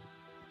understand.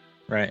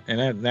 Right,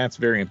 and that's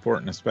very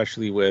important,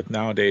 especially with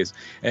nowadays.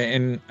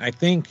 And I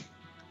think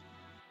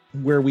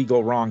where we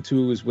go wrong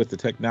too is with the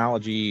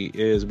technology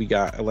is we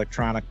got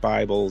electronic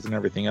Bibles and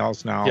everything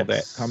else now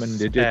that come in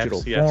the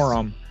digital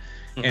form.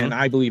 Mm-hmm. And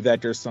I believe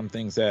that there's some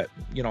things that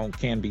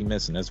can be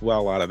missing as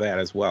well out of that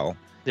as well.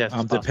 Yes,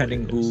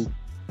 depending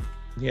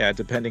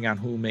on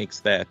who makes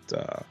that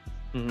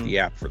the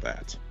app for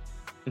that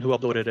and who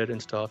uploaded it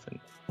and stuff and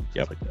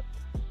stuff like that.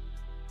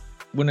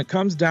 When it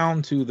comes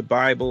down to the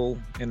Bible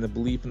and the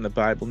belief in the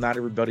Bible, not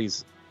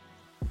everybody's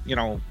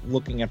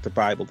looking at the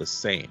Bible the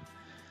same.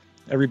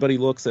 Everybody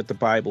looks at the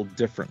Bible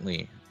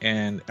differently,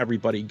 and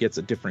everybody gets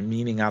a different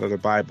meaning out of the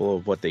Bible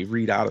of what they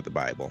read out of the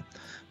Bible.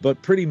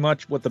 But pretty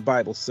much what the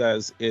Bible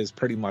says is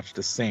pretty much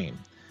the same.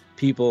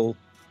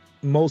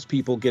 Most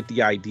people get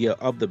the idea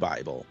of the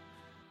Bible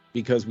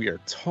because we are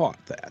taught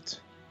that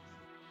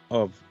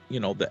of,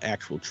 the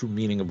actual true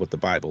meaning of what the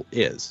Bible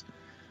is.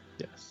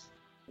 Yes.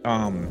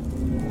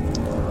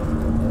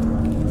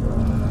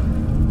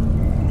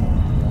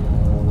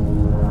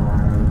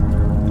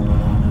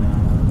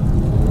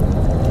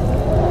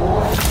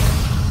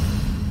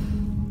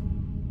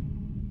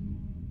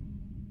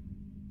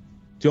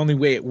 The only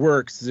way it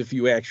works is if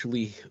you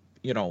actually,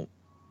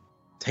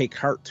 take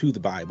heart to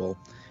the Bible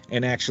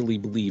and actually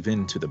believe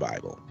into the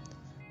Bible.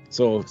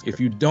 So if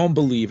you don't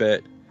believe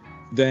it,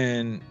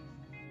 then,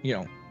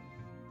 it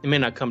may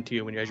not come to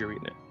you as you're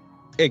reading it.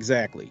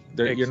 Exactly.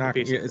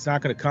 It's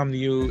not going to come to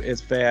you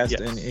as fast,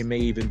 and it may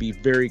even be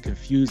very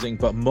confusing.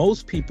 But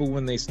most people,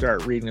 when they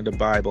start reading the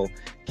Bible,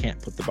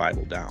 can't put the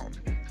Bible down.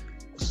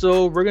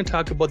 So we're going to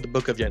talk about the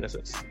book of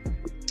Genesis,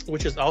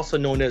 which is also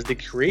known as the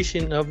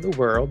creation of the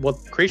world. Well,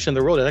 creation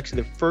of the world is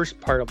actually the first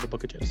part of the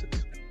book of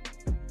Genesis.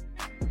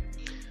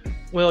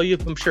 Well,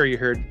 I'm sure you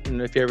heard,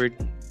 if you ever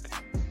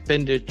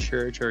been to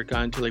church or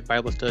gone to like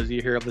Bible studies,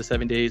 you hear of the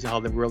 7 days and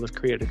how the world was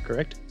created,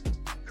 correct?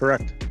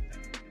 Correct.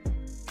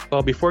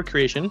 Well, before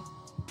creation,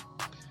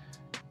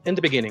 in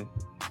the beginning,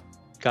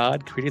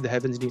 God created the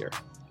heavens and the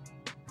earth.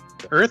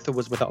 The earth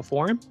was without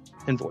form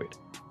and void,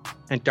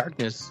 and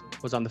darkness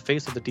was on the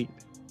face of the deep,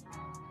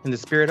 and the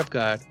Spirit of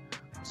God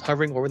was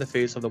hovering over the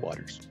face of the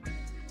waters.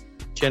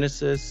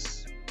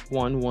 Genesis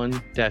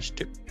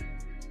 1:1-2.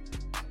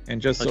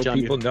 And just so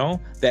people know,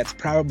 that's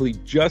probably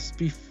just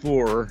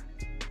before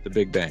the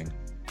Big Bang.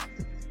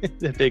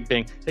 The Big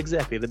Bang.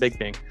 Exactly, the Big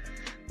Bang.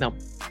 Now,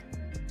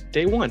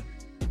 day one,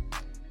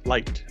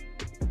 light.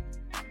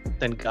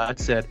 Then God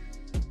said,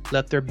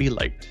 "Let there be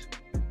light."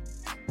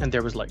 And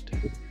there was light.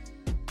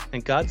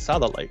 And God saw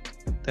the light,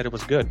 that it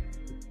was good.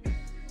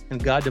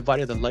 And God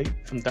divided the light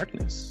from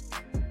darkness.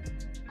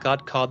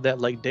 God called that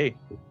light day,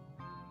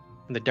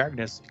 and the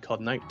darkness he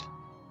called night.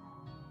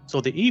 So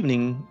the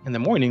evening and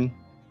the morning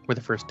were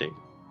the first day.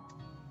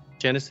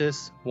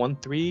 Genesis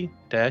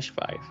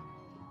 1:3-5.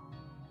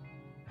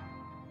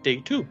 Day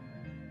 2.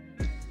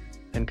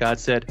 And God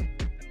said,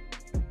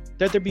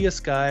 "Let there be a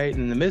sky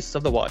in the midst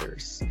of the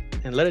waters,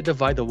 and let it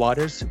divide the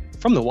waters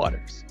from the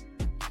waters."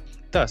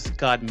 Thus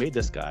God made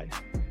the sky,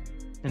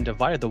 and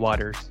divided the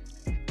waters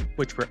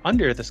which were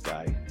under the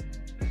sky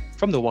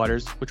from the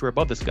waters which were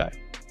above the sky.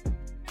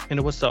 And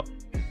it was so.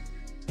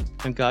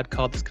 And God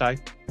called the sky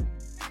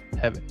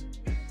heaven.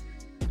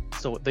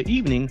 So the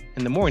evening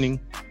and the morning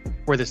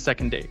were the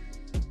second day.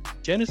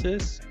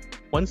 Genesis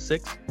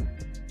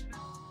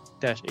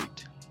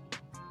 1:6-8.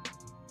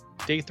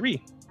 Day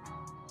 3.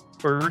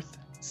 Earth,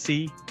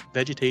 sea,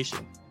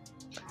 vegetation.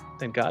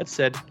 Then God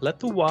said, "Let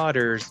the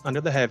waters under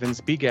the heavens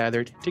be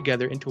gathered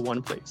together into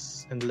one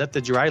place, and let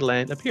the dry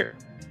land appear."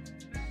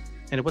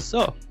 And it was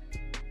so.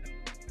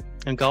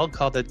 And God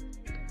called the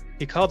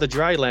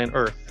dry land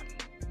earth,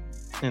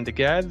 and the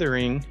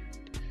gathering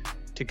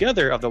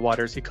together of the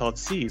waters he called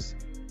seas.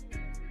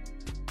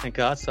 And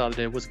God saw that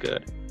it was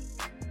good.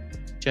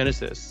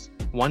 Genesis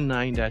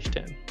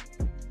 1:9-10.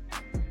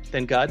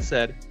 Then God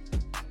said,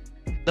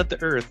 "Let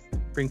the earth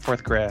bring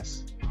forth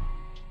grass,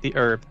 the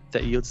herb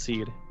that yields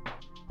seed,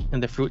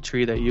 and the fruit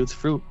tree that yields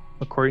fruit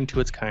according to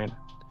its kind,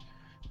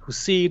 whose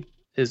seed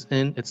is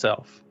in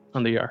itself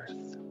on the earth."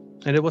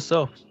 And it was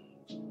so.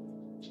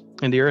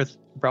 And the earth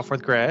brought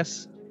forth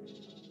grass,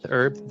 the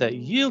herb that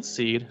yields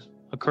seed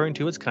according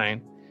to its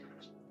kind,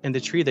 and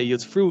the tree that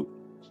yields fruit,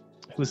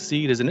 whose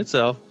seed is in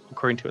itself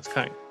according to its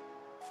kind.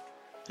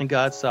 And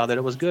God saw that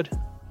it was good.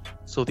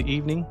 So the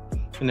evening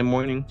and the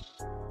morning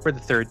were the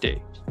third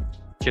day.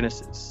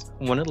 Genesis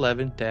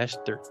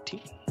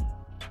 1:11-13.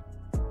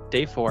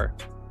 Day 4.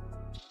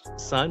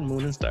 Sun,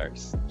 moon, and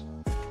stars.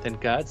 Then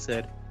God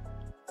said,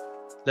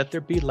 "Let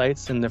there be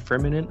lights in the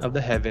firmament of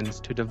the heavens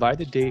to divide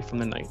the day from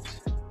the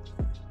night,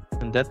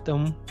 and let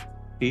them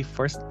be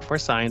for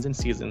signs and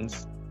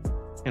seasons,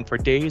 and for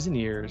days and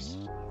years,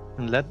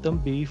 and let them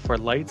be for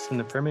lights in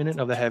the firmament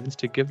of the heavens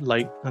to give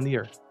light on the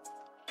earth."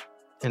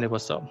 And it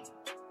was so.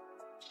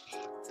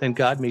 Then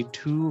God made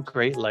 2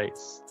 great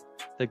lights,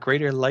 the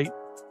greater light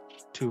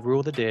to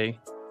rule the day,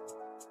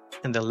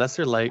 and the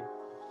lesser light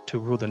to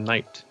rule the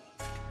night.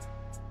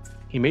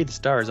 He made the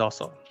stars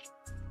also.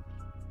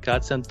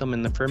 God sent them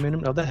in the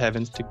firmament of the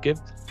heavens to give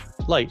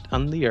light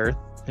on the earth,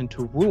 and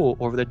to rule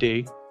over the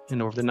day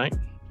and over the night,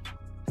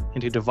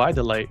 and to divide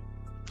the light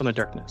from the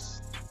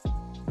darkness.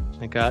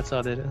 And God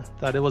saw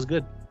that it was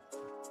good.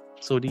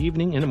 So the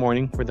evening and the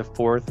morning were the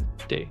fourth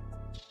day.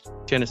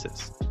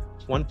 Genesis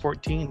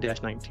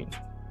 1:14-19.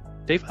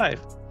 Day 5.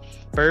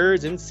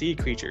 Birds and sea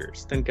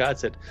creatures. Then God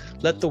said,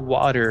 "Let the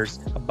waters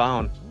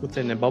abound with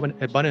an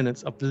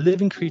abundance of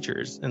living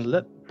creatures, and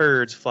let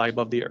birds fly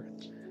above the earth,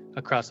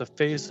 across the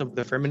face of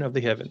the firmament of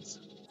the heavens."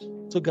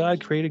 So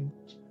God created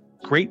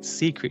great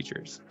sea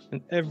creatures,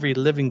 and every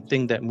living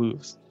thing that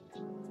moves,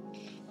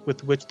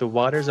 with which the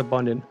waters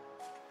abundant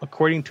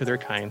according to their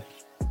kind,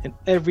 and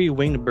every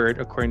winged bird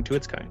according to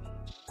its kind.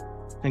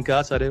 And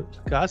God saw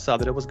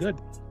that it was good.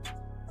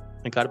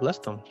 And God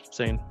blessed them,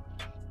 saying,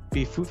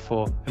 "Be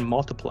fruitful and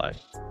multiply,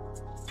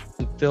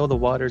 and fill the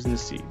waters and the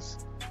seas.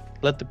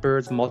 Let the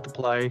birds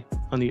multiply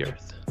on the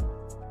earth."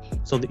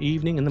 So the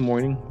evening and the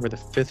morning were the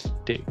 5th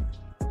day.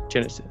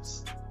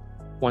 Genesis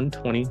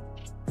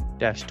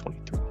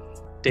 1:20-23.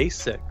 Day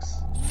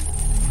 6.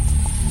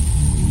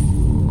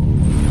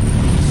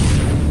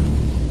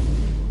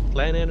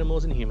 Land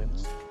animals and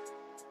humans.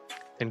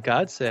 And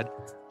God said,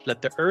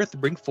 "Let the earth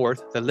bring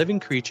forth the living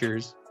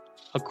creatures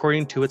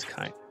according to its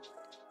kind,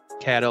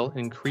 cattle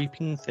and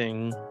creeping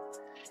thing,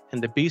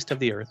 and the beast of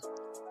the earth,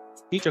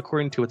 each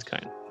according to its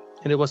kind."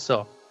 And it was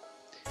so.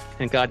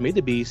 And God made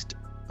the beast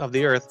of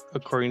the earth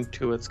according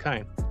to its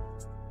kind,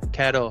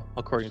 cattle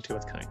according to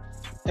its kind,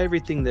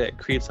 everything that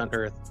creeps on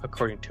earth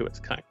according to its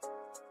kind.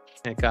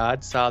 And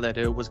God saw that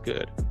it was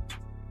good.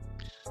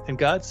 And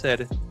God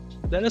said,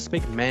 "Let us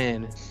make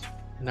man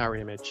in our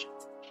image,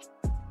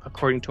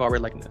 according to our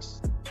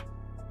likeness.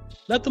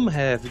 Let them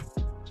have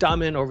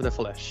dominion over the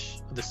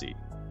flesh of the sea,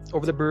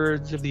 over the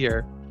birds of the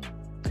air,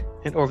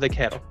 and over the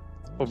cattle,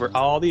 over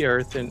all the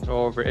earth and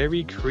over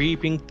every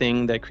creeping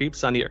thing that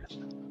creeps on the earth.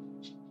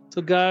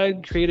 So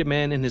God created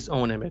man in his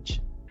own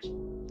image.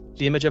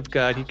 The image of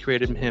God, he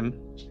created him.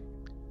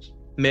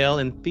 Male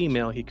and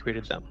female, he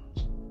created them.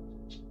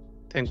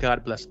 And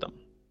God blessed them.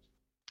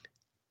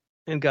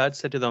 And God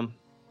said to them,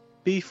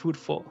 "Be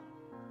fruitful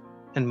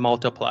and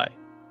multiply.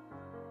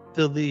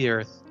 Fill the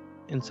earth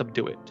and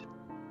subdue it.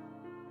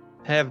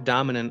 Have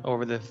dominion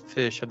over the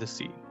fish of the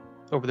sea,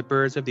 over the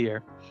birds of the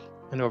air,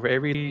 and over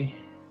every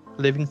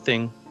living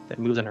thing that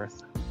moves on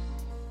earth."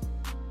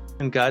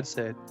 And God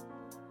said,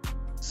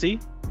 "See,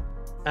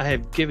 I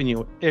have given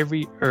you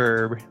every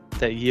herb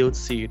that yields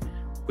seed,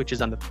 which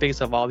is on the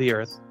face of all the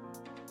earth,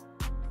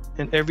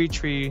 and every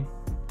tree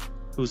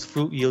whose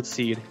fruit yields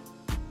seed.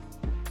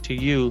 To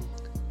you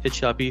it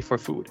shall be for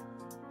food.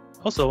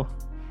 Also,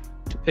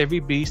 to every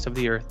beast of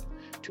the earth,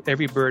 to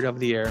every bird of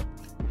the air,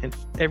 and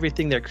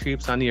everything that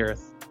creeps on the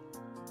earth,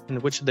 in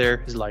which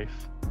there is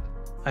life,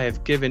 I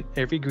have given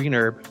every green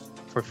herb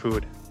for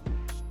food."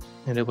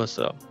 And it was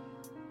so.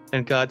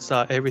 And God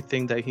saw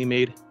everything that he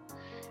made,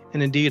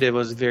 and indeed it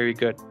was very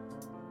good.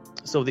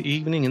 So the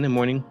evening and the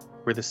morning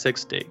were the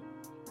sixth day.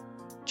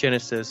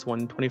 Genesis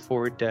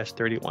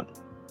 1:24-31.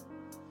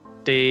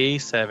 Day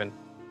 7.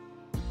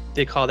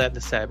 They call that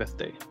the Sabbath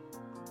day.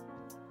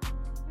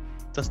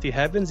 Thus the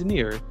heavens and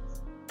the earth,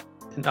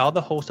 and all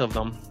the host of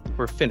them,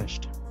 were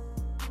finished.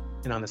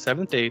 And on the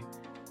seventh day,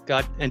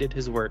 God ended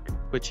his work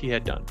which he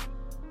had done,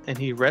 and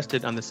he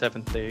rested on the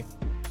seventh day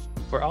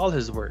for all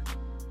his work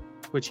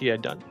which he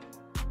had done.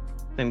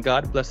 Then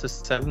God blessed the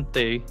seventh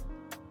day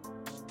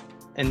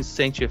and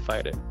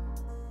sanctified it,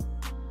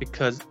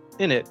 because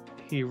in it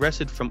he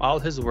rested from all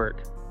his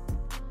work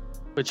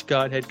which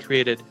God had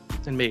created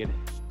and made.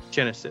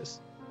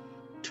 Genesis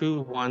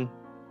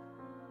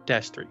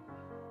 2:1-3.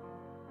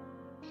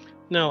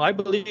 Now, I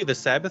believe the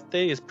Sabbath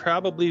day is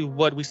probably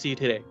what we see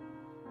today.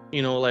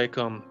 You know, like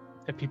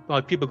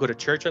if people go to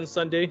church on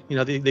Sunday, you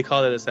know, they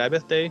call it a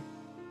Sabbath day.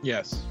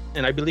 Yes.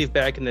 And I believe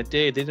back in the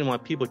day, they didn't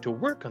want people to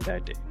work on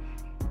that day.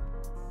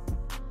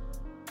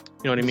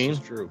 You know what I mean?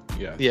 That's true.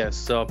 Yeah. Yes.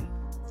 So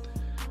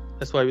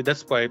that's why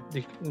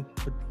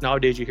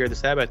nowadays you hear the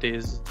Sabbath day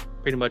is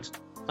pretty much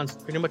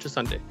a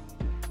Sunday.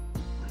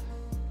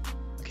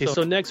 Okay.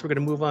 So next we're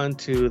going to move on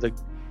to the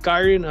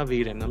Garden of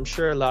Eden. I'm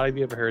sure a lot of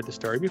you have heard the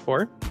story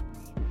before.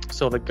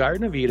 So the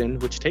Garden of Eden,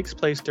 which takes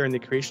place during the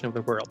creation of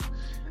the world,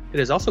 it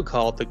is also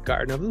called the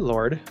Garden of the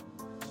Lord,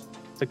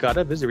 the God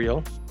of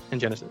Israel in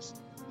Genesis,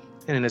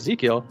 and in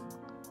Ezekiel,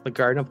 the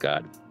Garden of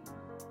God.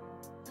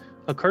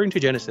 According to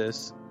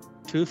Genesis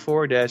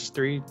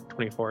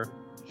 2:4-3:24,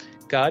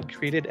 God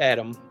created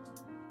Adam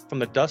from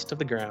the dust of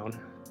the ground,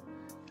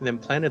 and then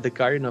planted the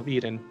Garden of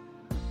Eden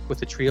with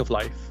the tree of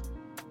life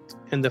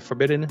and the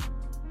forbidden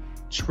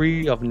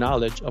tree of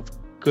knowledge of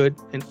good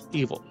and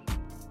evil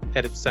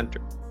at its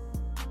center.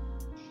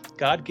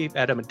 God gave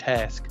Adam a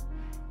task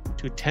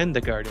to tend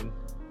the garden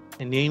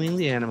and naming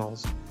the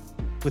animals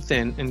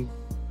within, and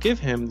give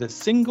him the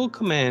single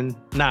command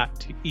not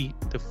to eat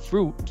the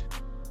fruit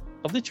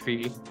of the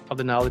tree of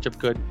the knowledge of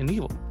good and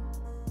evil.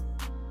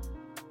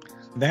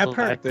 That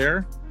part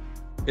there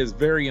is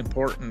very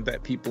important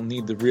that people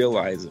need to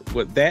realize.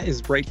 What that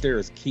is right there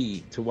is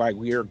key to why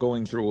we are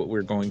going through what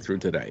we're going through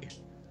today.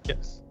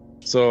 Yes.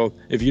 So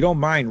if you don't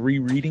mind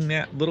rereading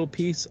that little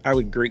piece, I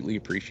would greatly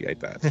appreciate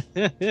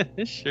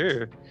that.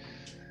 Sure.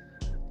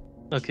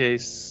 Okay,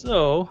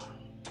 so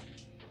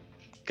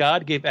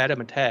God gave Adam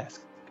a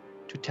task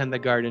to tend the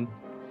garden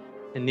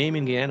and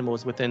naming the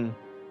animals within,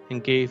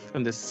 and gave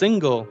him the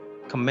single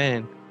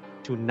command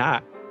to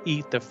not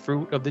eat the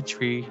fruit of the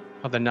tree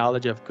of the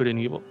knowledge of good and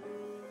evil.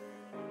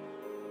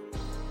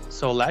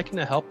 So lacking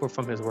a helper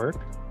from his work,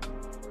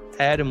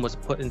 Adam was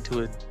put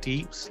into a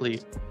deep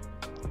sleep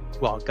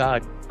while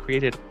God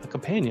created a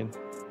companion.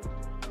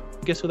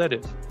 Guess who that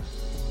is?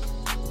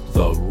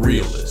 The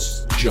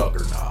realist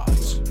juggernaut.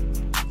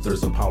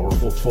 There's a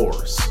powerful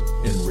force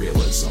in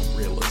realism.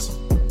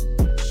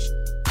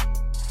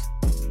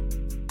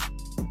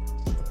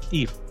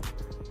 Eve.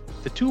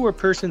 The two were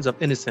persons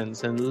of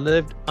innocence and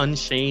lived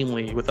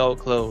unshamedly without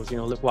clothes,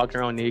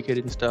 walking around naked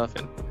and stuff,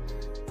 and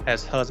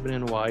as husband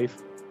and wife.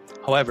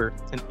 However,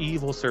 an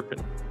evil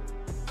serpent,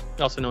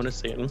 also known as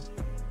Satan,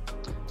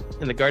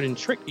 in the garden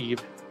tricked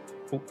Eve,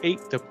 who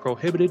ate the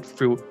prohibited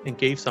fruit and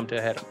gave some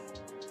to Adam.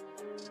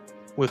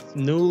 With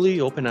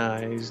newly open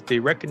eyes, they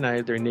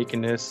recognized their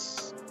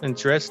nakedness and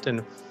dressed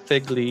in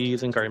fig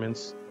leaves and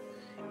garments.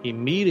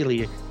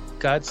 Immediately,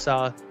 God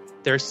saw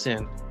their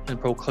sin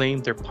and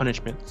proclaimed their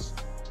punishments.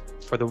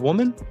 For the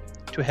woman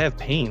to have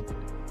pain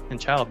in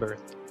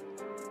childbirth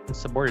and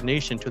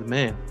subordination to the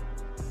man,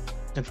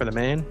 and for the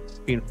man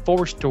being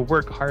forced to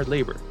work hard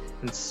labor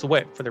and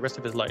sweat for the rest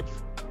of his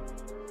life.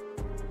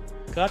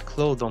 God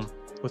clothed them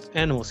with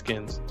animal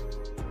skins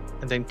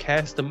and then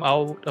cast them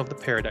out of the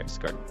paradise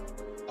garden,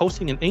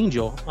 posting an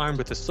angel armed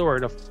with a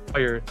sword of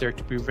fire there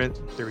to prevent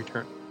their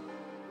return.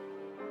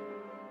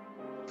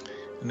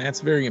 And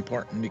that's very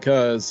important,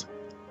 because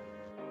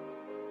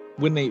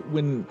when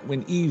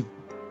Eve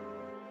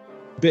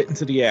bit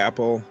into the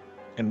apple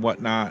and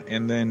whatnot,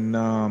 and then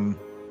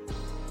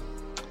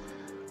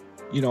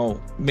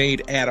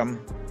made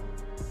Adam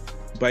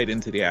bite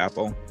into the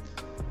apple,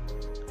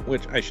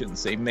 which I shouldn't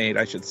say made,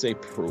 I should say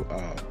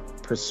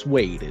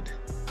persuaded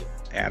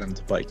Adam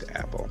to bite the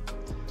apple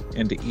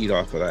and to eat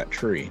off of that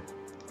tree.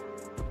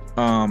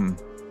 The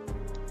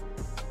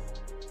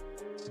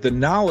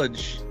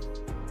knowledge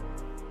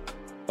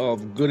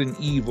of good and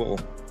evil,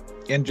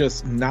 and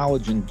just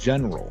knowledge in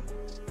general,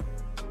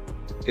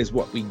 is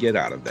what we get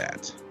out of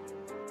that.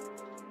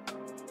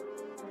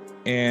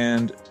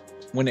 And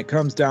when it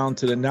comes down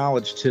to the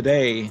knowledge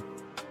today,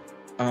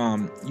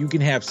 you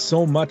can have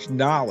so much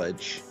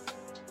knowledge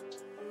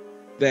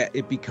that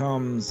it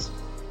becomes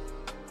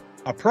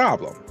a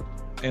problem.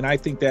 And I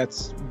think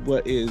that's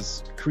what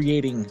is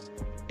creating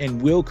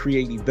and will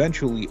create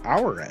eventually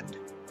our end.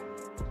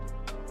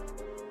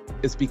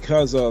 It's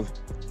because of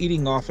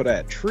eating off of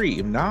that tree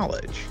of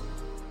knowledge.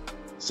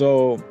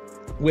 So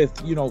with,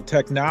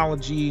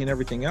 technology and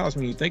everything else,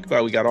 when you think about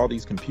it, we got all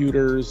these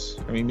computers.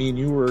 I mean, me and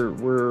you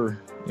were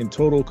in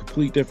total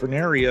complete different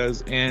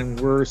areas, and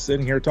we're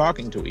sitting here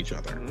talking to each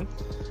other.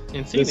 Mm-hmm.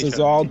 And this is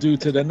all due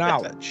to the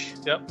knowledge.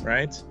 Yep.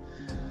 Right?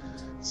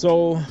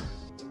 So,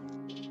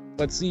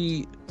 but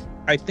see,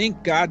 I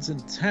think God's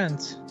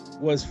intent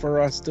was for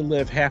us to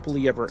live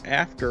happily ever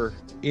after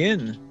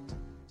in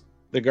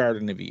the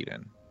Garden of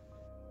Eden.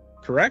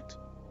 Correct?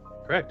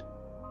 Correct.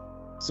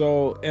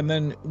 So, and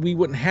then we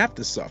wouldn't have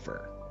to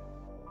suffer.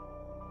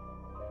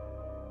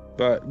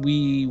 But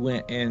we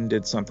went and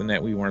did something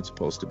that we weren't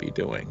supposed to be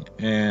doing.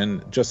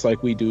 And just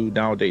like we do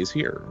nowadays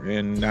here.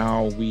 And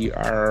now we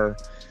are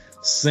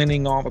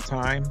sinning all the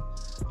time.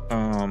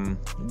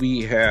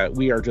 We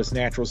are just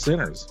natural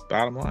sinners,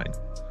 bottom line.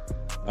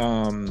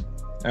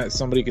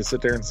 Somebody could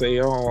sit there and say,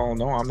 oh,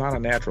 no, I'm not a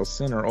natural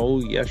sinner. Oh,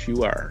 yes,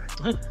 you are.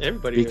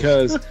 Everybody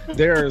because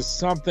there's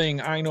something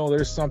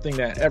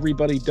that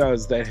everybody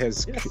does that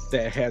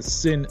has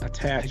sin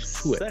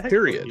attached to it,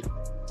 period.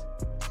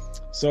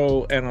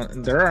 So,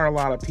 and there are a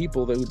lot of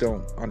people who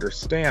don't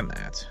understand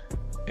that.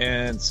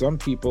 And some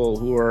people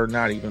who are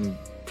not even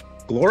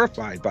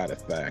glorified by the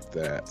fact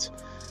that,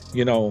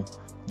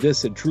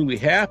 this had truly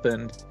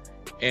happened,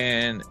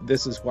 and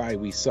this is why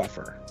we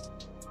suffer.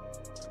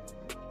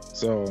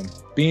 So,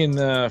 being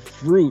the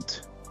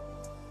fruit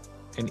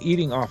and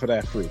eating off of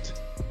that fruit,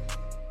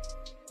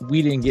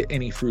 we didn't get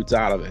any fruits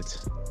out of it.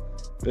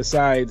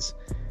 Besides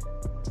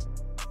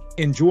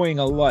enjoying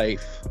a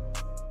life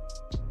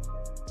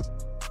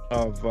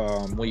of,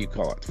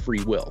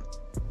 free will.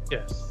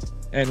 Yes.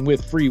 And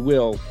with free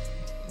will,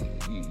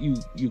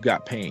 you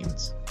got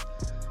pains.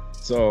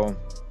 So,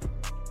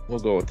 we'll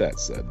go with that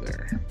said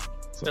there.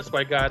 So, that's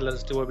why God let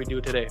us do what we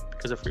do today,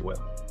 because of free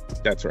will.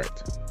 That's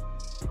right.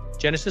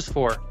 Genesis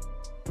 4.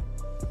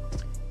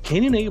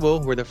 Cain and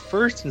Abel were the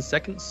first and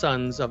second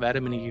sons of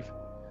Adam and Eve.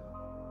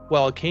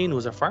 While Cain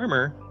was a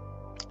farmer,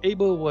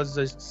 Abel was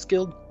a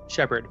skilled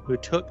shepherd who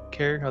took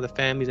care of the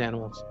family's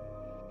animals.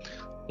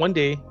 One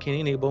day, Cain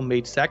and Abel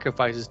made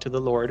sacrifices to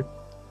the Lord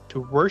to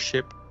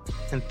worship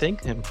and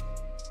thank him.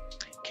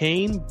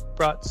 Cain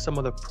brought some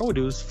of the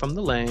produce from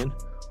the land,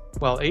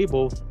 while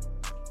Abel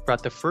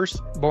brought the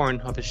firstborn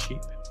of his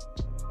sheep.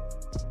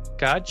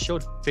 God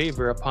showed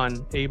favor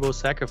upon Abel's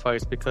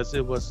sacrifice because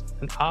it was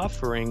an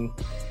offering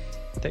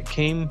that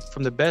came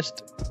from the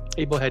best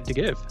Abel had to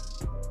give.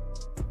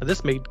 Now,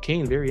 this made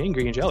Cain very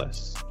angry and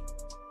jealous.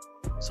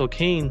 So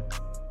Cain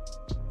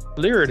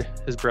lured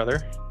his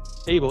brother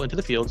Abel into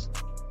the fields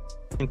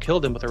and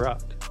killed him with a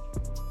rock.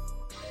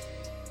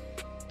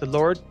 The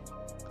Lord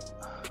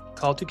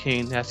called to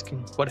Cain,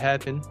 asking what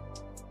happened,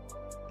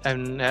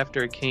 and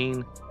after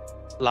Cain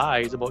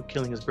lies about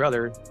killing his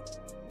brother,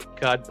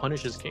 God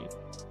punishes Cain.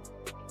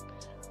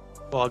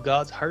 While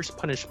God's harsh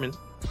punishment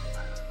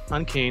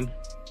on Cain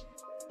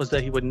was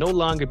that he would no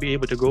longer be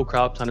able to grow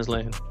crops on his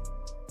land.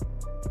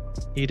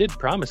 He did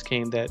promise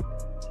Cain that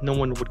no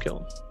one would kill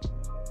him.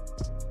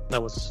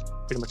 That was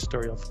pretty much the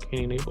story of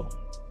Cain and Abel.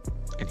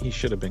 And he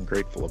should have been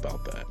grateful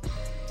about that.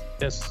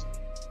 Yes,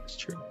 it's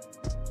true.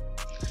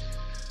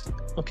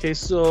 Okay,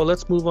 so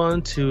let's move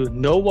on to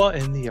Noah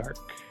and the Ark.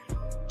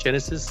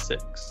 Genesis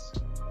 6.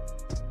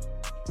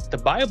 The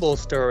Bible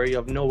story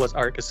of Noah's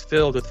Ark is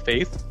filled with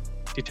faith,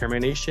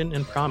 determination,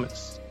 and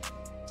promise.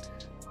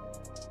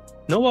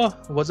 Noah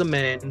was a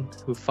man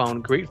who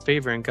found great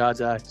favor in God's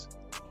eyes.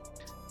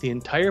 The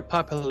entire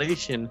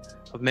population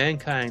of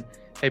mankind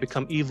had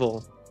become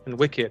evil and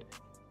wicked,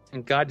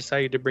 and God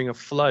decided to bring a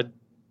flood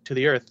to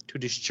the earth to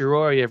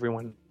destroy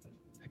everyone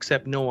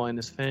except Noah and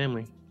his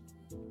family.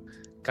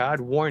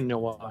 God warned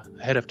Noah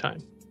ahead of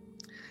time.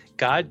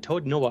 God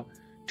told Noah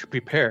to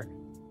prepare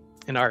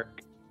an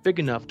ark big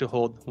enough to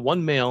hold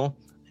one male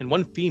and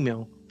one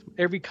female from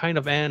every kind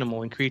of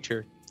animal and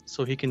creature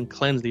so he can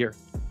cleanse the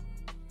earth.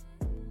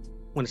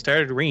 When it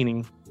started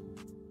raining,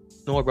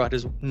 Noah brought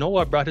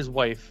his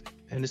wife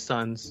and his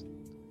sons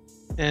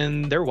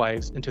and their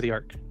wives into the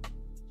ark.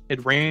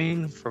 It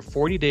rained for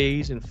 40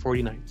 days and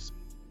 40 nights.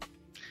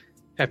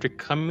 After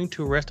coming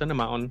to rest on the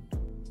mountain,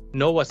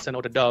 Noah sent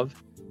out a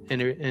dove,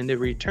 and it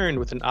returned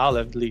with an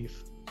olive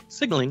leaf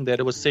signaling that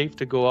it was safe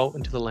to go out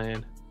into the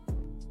land.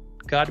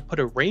 God put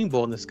a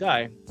rainbow in the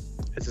sky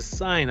as a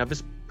sign of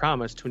his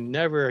promise to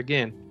never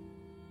again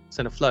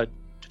send a flood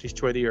to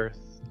destroy the earth.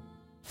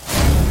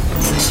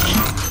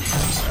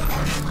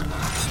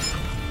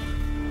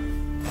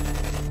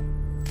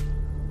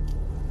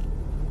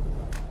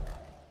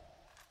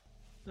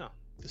 Now,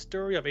 the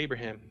story of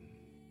Abraham.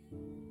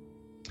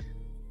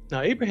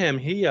 Now, Abraham,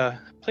 he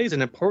plays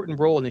an important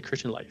role in the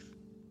Christian life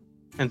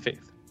and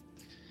faith.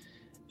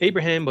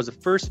 Abraham was the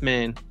first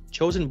man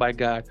chosen by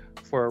God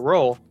for a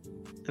role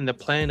in the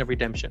plan of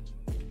redemption.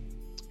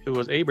 It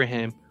was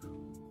Abraham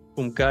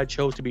whom God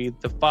chose to be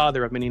the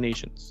father of many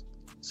nations,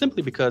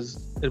 simply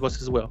because it was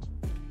his will.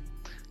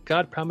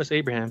 God promised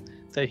Abraham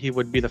that he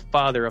would be the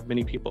father of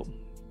many people.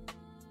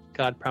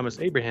 God promised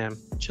Abraham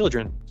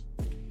children.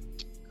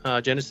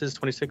 Genesis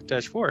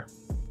 26-4.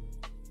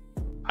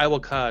 I will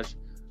cause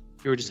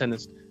your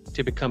descendants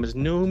to become as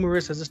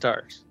numerous as the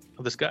stars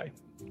of the sky,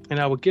 and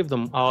I will give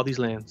them all these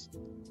lands.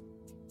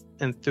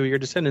 And through your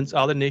descendants,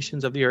 all the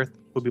nations of the earth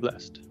will be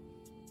blessed.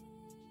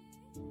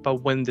 But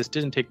when this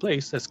didn't take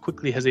place as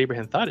quickly as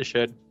Abraham thought it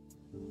should,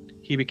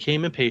 he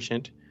became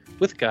impatient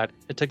with God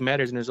and took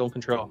matters in his own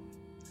control.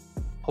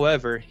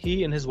 However,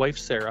 he and his wife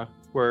Sarah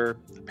were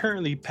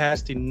apparently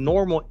past the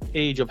normal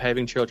age of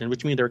having children,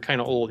 which means they're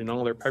kind of old,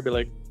 they're probably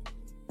like,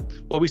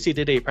 what we see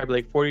today, probably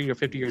like 40 or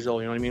 50 years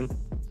old, you know what I mean?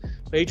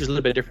 The age was a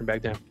little bit different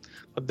back then.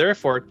 But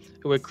therefore,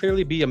 it would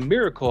clearly be a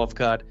miracle of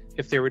God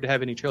if they were to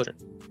have any children.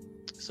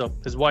 So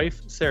his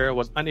wife, Sarah,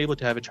 was unable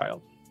to have a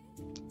child.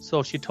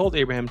 So she told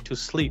Abraham to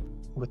sleep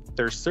with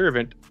their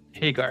servant,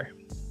 Hagar,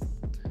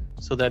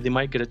 so that they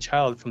might get a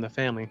child from the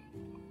family.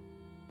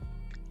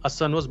 A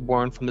son was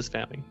born from this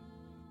family.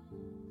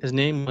 His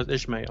name was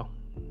Ishmael.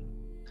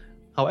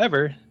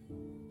 However,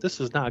 this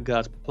was not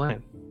God's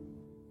plan.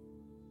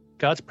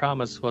 God's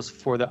promise was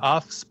for the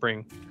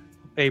offspring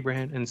of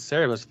Abraham and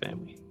Sarah's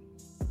family,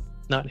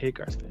 not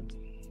Hagar's family.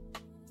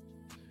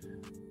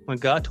 When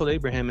God told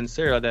Abraham and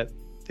Sarah that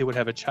they would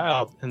have a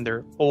child in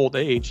their old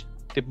age,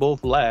 they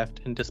both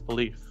laughed in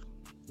disbelief.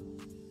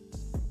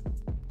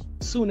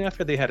 Soon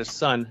after they had a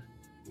son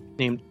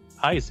named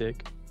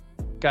Isaac,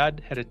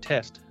 God had a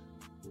test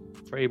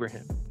for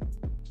Abraham.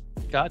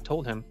 God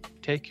told him,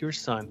 take your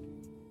son,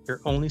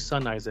 your only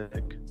son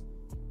Isaac,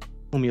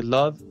 whom you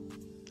love,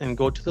 and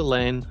go to the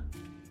land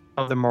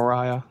of the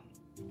Moriah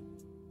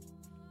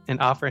and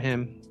offer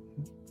him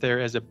there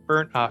as a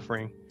burnt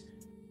offering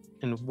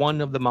in one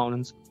of the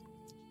mountains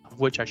of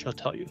which I shall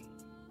tell you.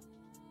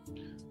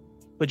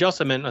 Which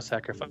also meant a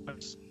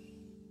sacrifice.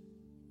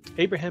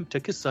 Abraham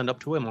took his son up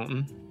to a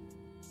mountain,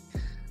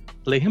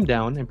 lay him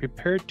down, and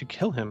prepared to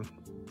kill him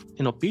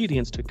in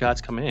obedience to God's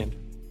command.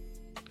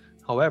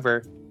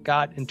 However,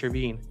 God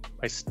intervened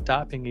by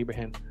stopping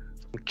Abraham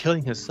from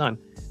killing his son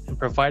and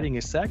providing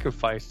a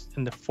sacrifice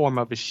in the form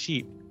of a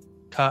sheep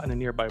caught in a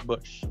nearby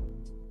bush.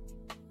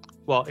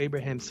 While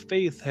Abraham's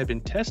faith had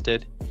been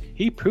tested,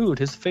 he proved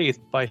his faith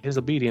by his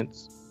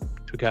obedience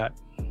to God.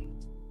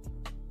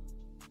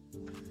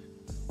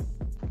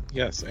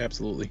 Yes,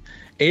 absolutely.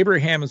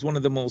 Abraham is one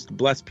of the most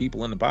blessed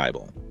people in the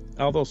Bible.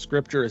 Although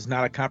scripture is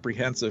not a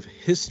comprehensive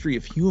history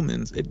of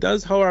humans, it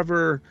does,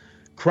 however,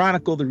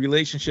 chronicle the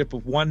relationship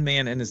of one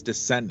man and his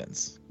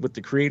descendants with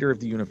the creator of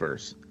the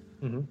universe.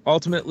 Mm-hmm.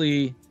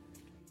 Ultimately,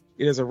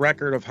 it is a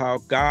record of how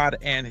God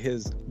and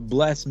his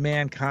blessed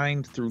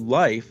mankind through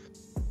life,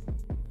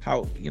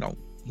 how,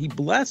 he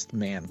blessed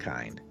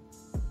mankind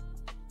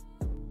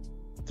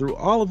through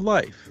all of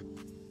life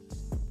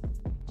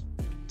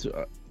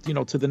to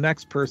the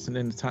next person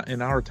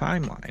in our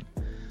timeline.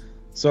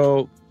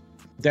 So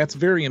that's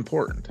very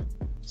important.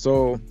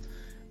 So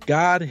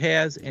God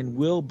has and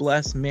will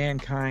bless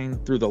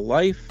mankind through the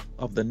life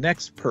of the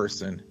next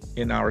person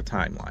in our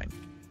timeline.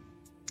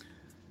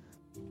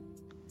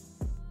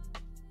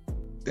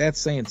 That's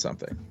saying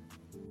something.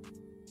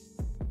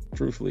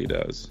 Truthfully, it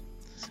does.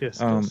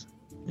 Yes, it does.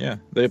 Yeah,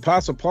 the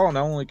Apostle Paul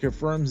not only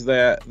confirms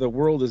that the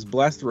world is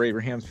blessed through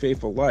Abraham's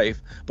faithful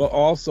life, but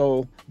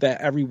also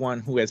that everyone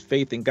who has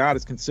faith in God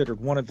is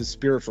considered one of his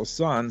spiritual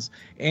sons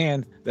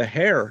and the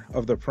heir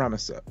of the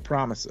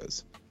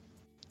promises.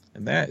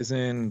 And that is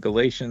in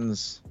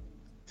Galatians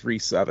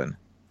 3:7-9.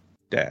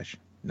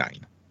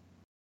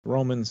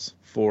 Romans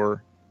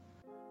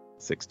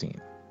 4:16.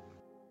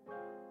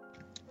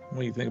 What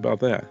do you think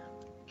about that?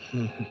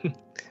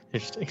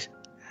 Interesting.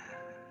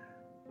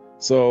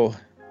 So,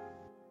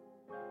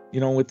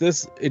 with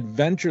this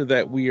adventure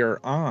that we are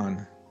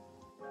on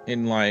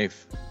in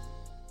life,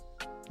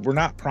 we're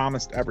not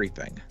promised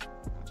everything.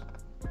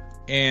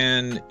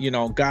 And,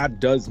 God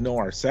does know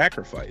our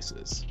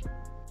sacrifices.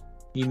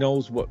 He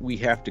knows what we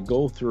have to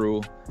go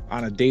through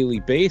on a daily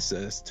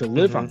basis to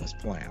live on this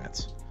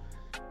planet.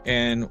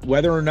 And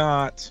whether or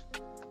not,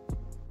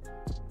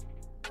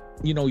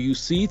 you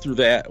see through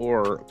that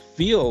or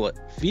feel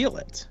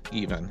it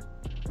even,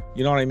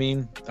 you know what I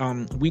mean?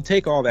 We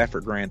take all that for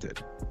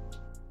granted.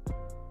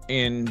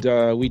 And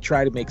we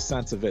try to make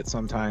sense of it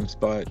sometimes,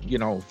 but,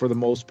 for the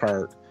most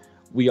part,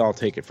 we all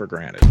take it for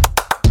granted.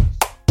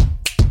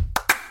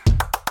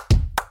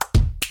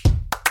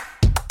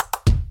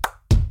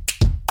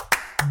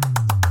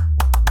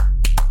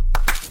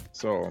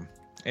 So,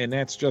 and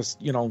that's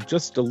just, you know,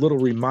 just a little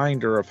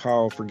reminder of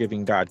how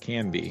forgiving God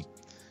can be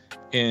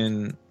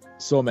in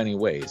so many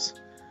ways.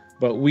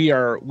 But we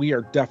are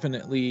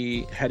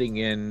definitely heading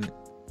in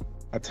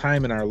a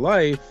time in our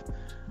life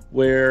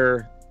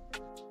where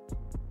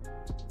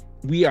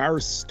we are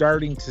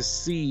starting to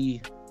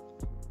see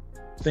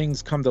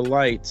things come to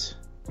light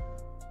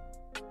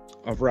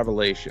of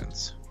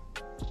revelations.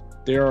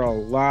 There are a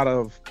lot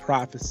of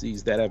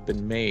prophecies that have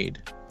been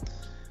made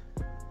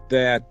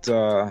that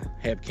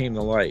have came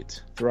to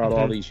light throughout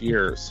all these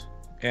years,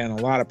 and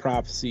a lot of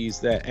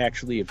prophecies that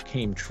actually have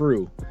came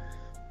true,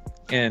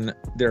 and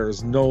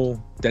there's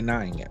no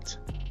denying it.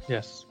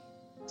 Yes.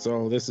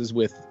 So this is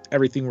with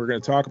everything we're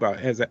going to talk about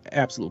has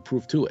absolute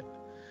proof to it.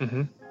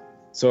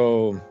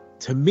 So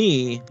to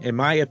me, in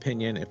my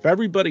opinion, if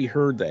everybody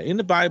heard that in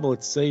the Bible,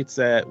 it states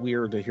that we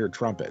are to hear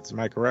trumpets. Am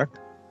I correct?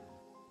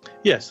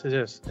 Yes, it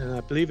is. And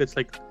I believe it's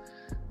like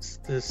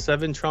the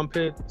 7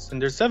 trumpets,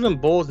 and there's 7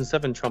 bowls and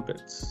 7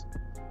 trumpets.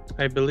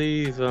 I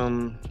believe,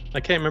 I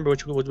can't remember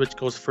which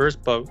goes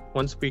first, but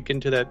once we get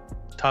into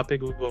that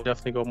topic, we'll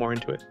definitely go more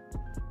into it.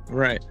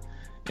 Right.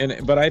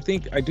 But I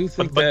think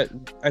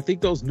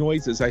those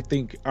noises, I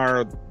think,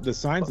 are the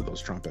signs of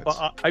those trumpets.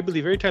 Well, I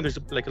believe every time there's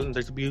going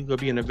to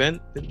be an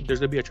event, there's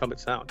going to be a trumpet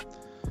sound.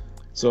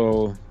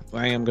 So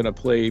I am going to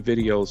play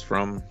videos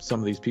from some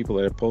of these people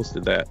that have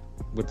posted that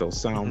with those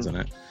sounds in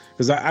it,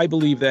 because I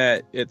believe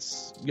that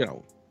it's, you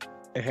know,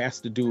 it has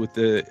to do with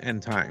the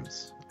end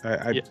times.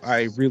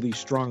 I really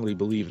strongly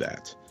believe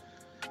that.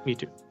 Me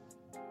too.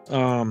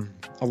 A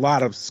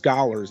lot of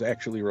scholars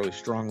actually really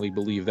strongly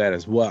believe that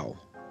as well.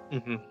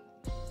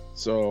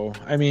 So,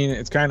 I mean,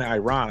 it's kind of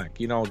ironic,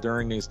 you know,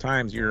 during these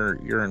times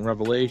you're in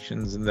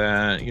Revelations, and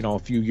then, you know, a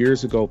few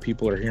years ago,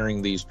 people are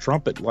hearing these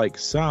trumpet-like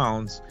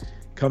sounds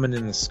coming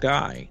in the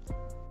sky.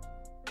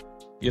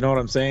 You know what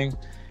I'm saying?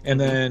 And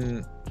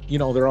then, you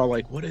know, they're all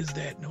like, what is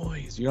that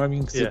noise? You know what I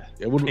mean? Yeah.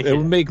 It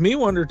would make me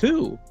wonder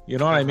too. You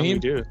know what I mean? We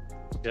do.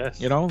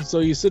 Yes. You know, so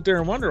you sit there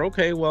and wonder,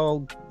 okay,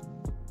 well,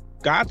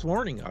 God's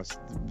warning us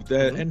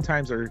that end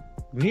times are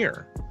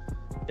near.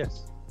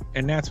 Yes.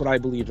 And that's what I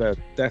believe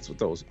that's what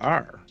those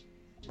are.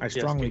 I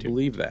strongly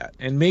believe that.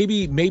 And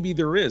maybe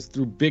there is,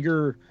 through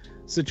bigger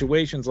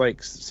situations,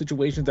 like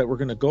situations that we're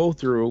going to go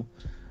through,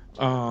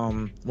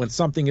 when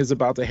something is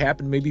about to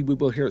happen, maybe we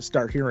will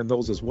start hearing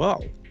those as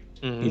well,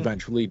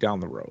 eventually down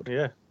the road.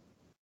 Yeah.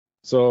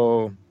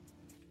 So,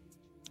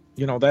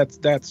 you know,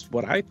 that's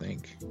what I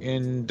think.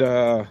 And,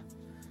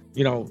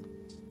 you know,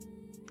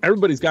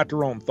 everybody's got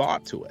their own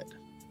thought to it.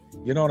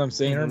 You know what I'm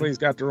saying? Everybody's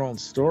got their own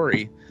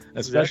story,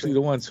 especially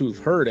the ones who've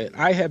heard it.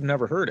 I have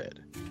never heard it.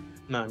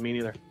 No, me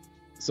neither.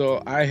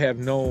 So I have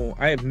no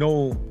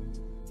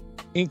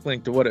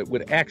inkling to what it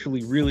would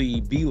actually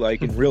really be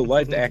like in real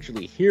life to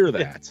actually hear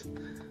that.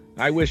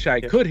 I wish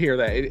I could hear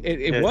that.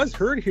 It was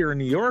heard here in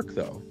New York,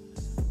 though.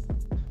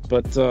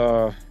 But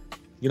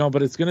you know,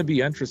 but it's going to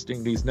be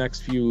interesting these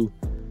next few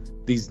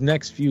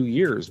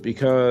years,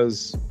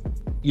 because,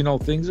 you know,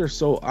 things are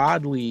so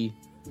oddly,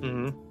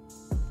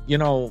 you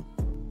know,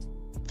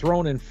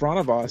 thrown in front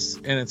of us,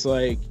 and it's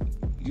like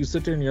you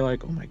sit there and you're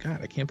like, oh my God,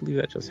 I can't believe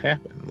that just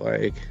happened.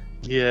 Like,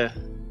 yeah,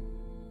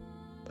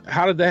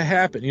 how did that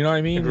happen? You know what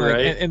I mean?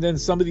 Right. Like, and then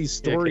some of these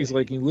stories,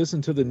 like you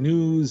listen to the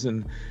news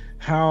and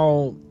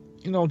how,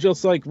 you know,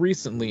 just like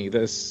recently,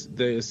 this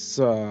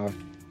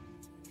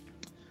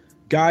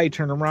guy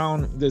turned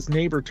around, this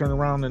neighbor turned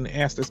around and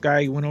asked this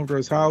guy, he went over to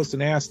his house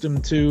and asked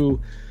him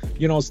to,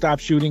 you know, stop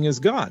shooting his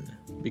gun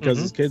because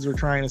his kids were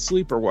trying to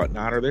sleep or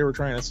whatnot, or they were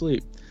trying to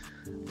sleep.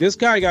 This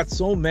guy got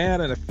so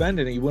mad and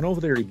offended, he went over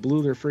there, he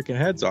blew their freaking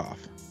heads off.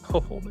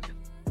 Oh, man.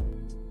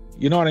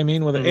 You know what I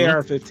mean? With an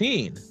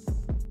AR-15.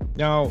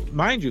 Now,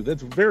 mind you,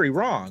 that's very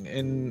wrong.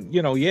 And,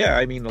 you know, yeah,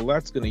 I mean, the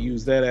left's going to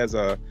use that as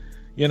a,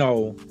 you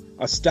know,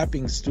 a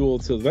stepping stool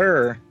to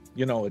their,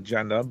 you know,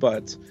 agenda.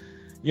 But,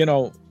 you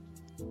know,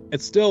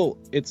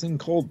 it's in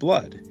cold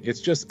blood.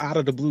 It's just out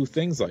of the blue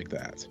things like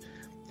that.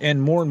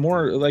 And more,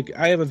 like,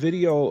 I have a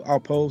video I'll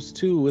post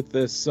too with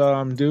this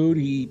dude.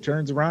 He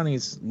turns around,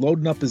 he's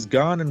loading up his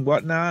gun and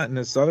whatnot, and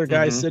this other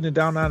guy's sitting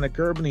down on the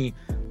curb, and he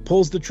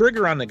pulls the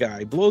trigger on the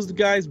guy, blows the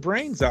guy's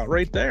brains out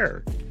right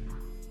there.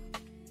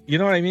 You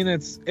know what I mean?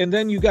 And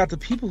then you got the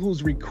people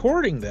who's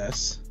recording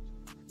this,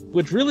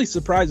 which really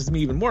surprises me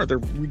even more. They're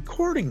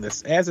recording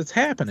this as it's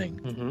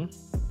happening,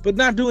 but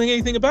not doing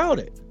anything about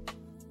it.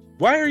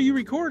 Why are you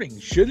recording?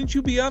 Shouldn't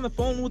you be on the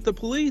phone with the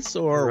police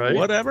or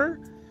whatever?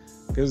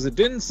 Because it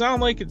didn't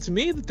sound like it to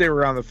me that they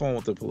were on the phone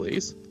with the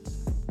police.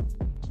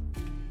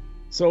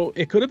 So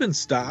it could have been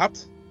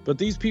stopped, but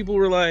these people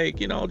were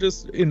like, you know,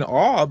 just in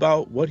awe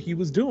about what he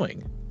was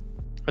doing.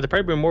 Or they're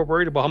probably more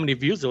worried about how many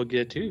views they'll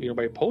get too, you know,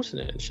 by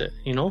posting it and shit,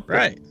 you know?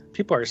 Right.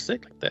 People are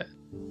sick like that.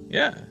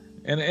 Yeah.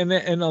 And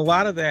a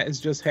lot of that is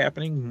just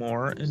happening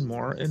more and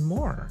more and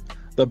more.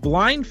 The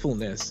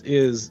blindfulness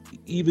is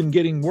even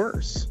getting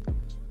worse.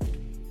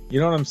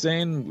 You know what I'm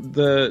saying?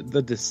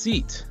 The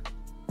deceit.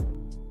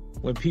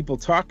 When people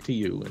talk to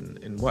you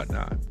and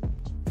whatnot,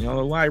 you know,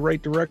 they'll lie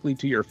right directly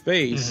to your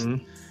face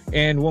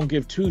and won't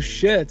give two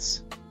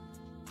shits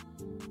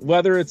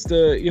whether it's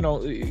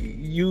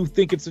you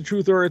think it's the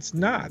truth or it's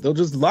not. They'll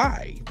just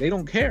lie. They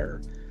don't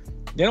care.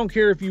 They don't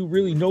care if you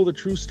really know the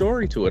true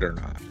story to it or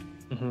not.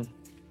 Mm-hmm.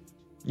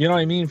 You know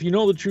what I mean? If you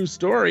know the true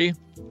story,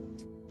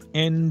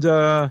 and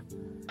you're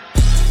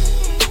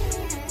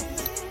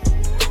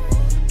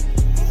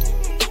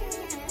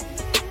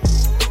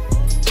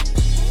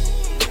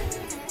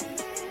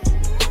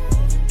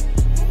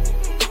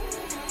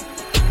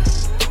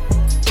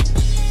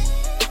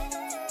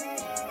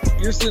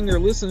sitting there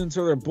listening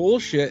to their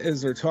bullshit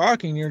as they're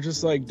talking, you're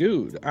just like,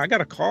 dude, I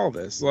gotta call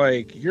this.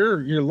 Like,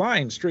 you're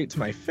lying straight to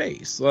my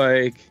face.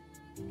 Like,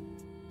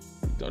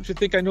 don't you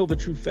think I know the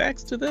true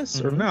facts to this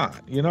or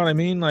not? You know what I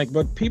mean? Like,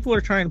 but people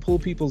are trying to pull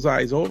people's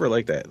eyes over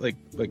like that, like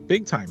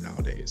big time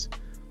nowadays.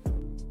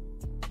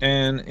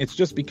 And it's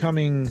just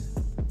becoming,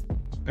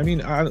 I mean,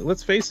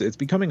 let's face it, it's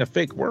becoming a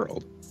fake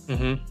world.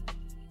 Mm-hmm.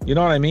 You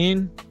know what I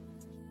mean?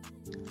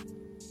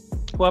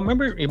 Well, I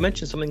remember you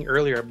mentioned something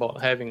earlier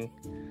about having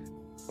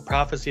a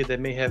prophecy that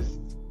may have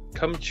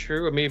come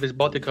true, or maybe it's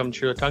about to come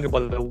true, talking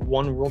about the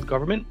one world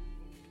government.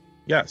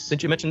 Yes.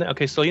 Didn't you mention that?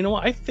 Okay, so you know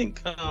what? I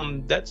think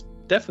that's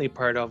definitely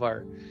part of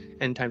our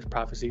end times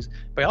prophecies.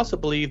 But I also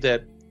believe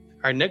that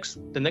the next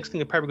thing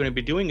we're probably going to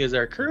be doing is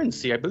our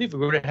currency. I believe we're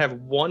going to have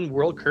one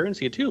world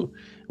currency too,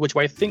 which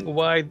I think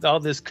why all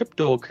this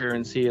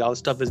cryptocurrency, all this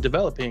stuff is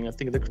developing. I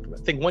think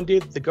one day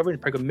the government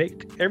is probably going to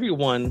make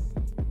everyone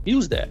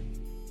use that.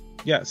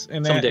 Yes,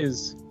 and someday. that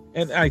is,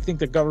 and I think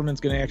the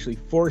government's going to actually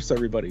force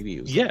everybody to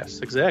use it. Yes,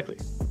 exactly.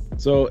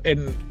 So,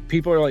 and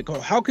people are like, oh,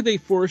 how could they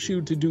force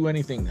you to do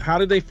anything? How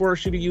did they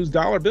force you to use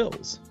dollar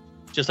bills?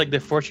 Just like they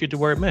forced you to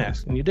wear a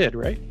mask, and you did,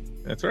 right?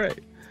 That's right.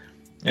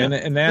 Yeah.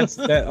 And that's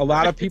that. A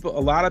lot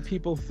of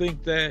people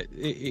think that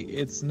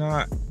it's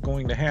not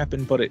going to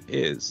happen, but it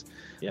is.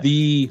 Yeah.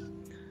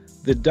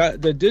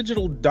 The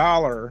digital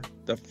dollar,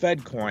 the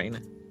Fed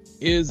coin,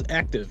 is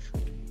active.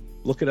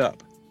 Look it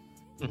up.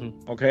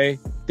 Mm-hmm. Okay,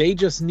 they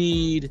just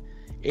need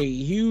a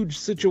huge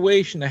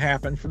situation to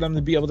happen for them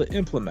to be able to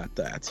implement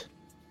that,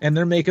 and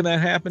they're making that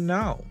happen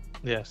now.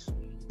 Yes,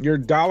 your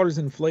dollar's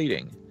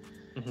inflating.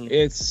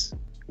 Mm-hmm.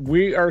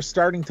 We are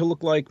starting to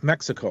look like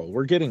Mexico.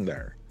 We're getting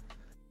there.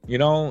 You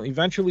know,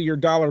 eventually your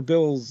dollar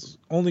bill's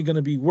only going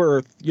to be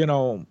worth,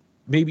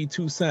 maybe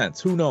 2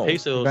 cents. Who knows?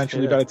 Pesos,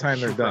 eventually, by the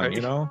time they're done,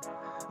 right.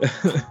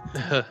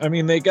 I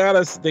mean, they got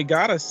us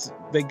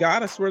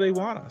where they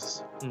want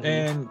us. Mm-hmm.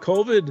 And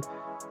COVID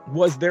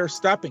was their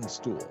stepping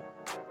stool.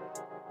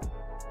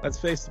 Let's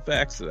face the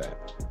facts of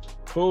that.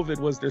 COVID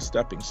was their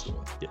stepping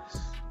stool. Yes.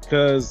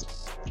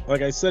 Because,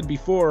 like I said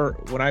before,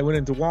 when I went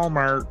into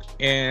Walmart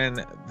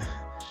and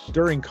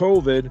during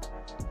COVID,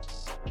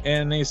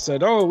 and they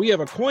said, oh, we have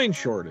a coin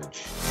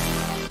shortage.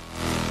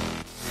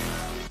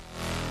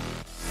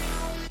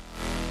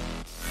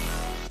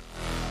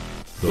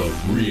 The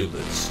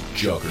realist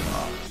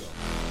juggernaut.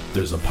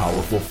 There's a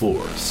powerful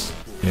force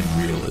in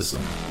realism.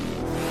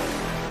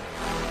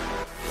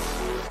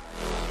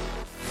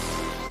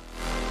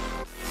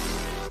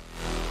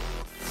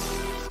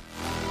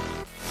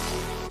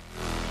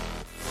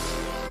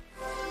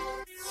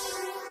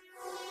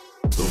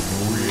 The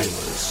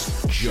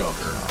realist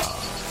juggernaut.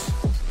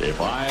 If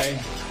I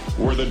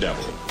were the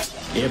devil,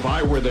 if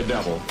I were the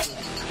devil,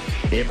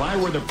 if I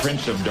were the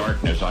prince of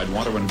darkness, I'd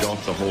want to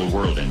engulf the whole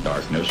world in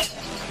darkness,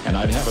 and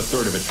I'd have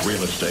 1/3 of its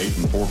real estate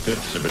and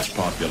 4/5 of its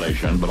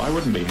population, but I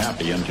wouldn't be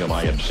happy until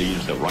I had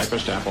seized the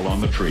ripest apple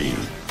on the tree.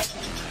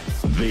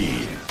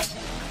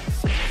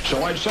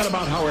 So I'd set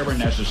about, however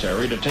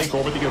necessary, to take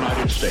over the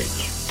United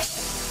States.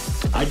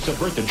 I'd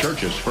subvert the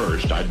churches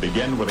first. I'd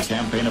begin with a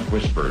campaign of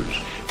whispers.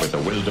 With the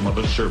wisdom of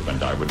a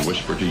serpent, I would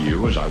whisper to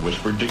you as I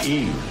whispered to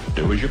Eve,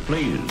 do as you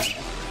please.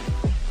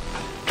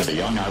 To the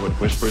young, I would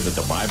whisper that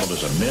the Bible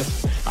is a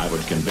myth. I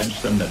would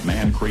convince them that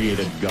man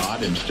created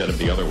God instead of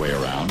the other way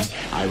around.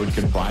 I would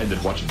confide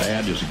that what's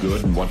bad is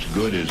good and what's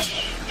good is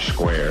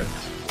square.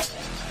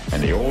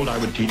 And the old, I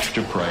would teach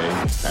to pray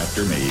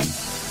after me,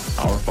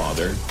 Our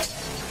Father,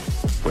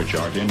 which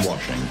art in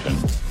Washington.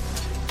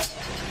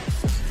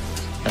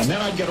 And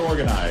then I'd get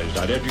organized.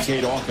 I'd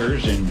educate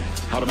authors in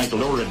how to make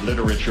lurid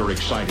literature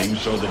exciting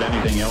so that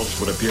anything else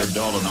would appear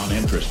dull and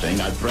uninteresting.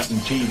 I'd threaten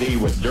TV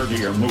with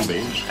dirtier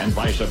movies and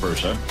vice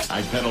versa.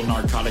 I'd peddle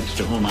narcotics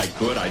to whom I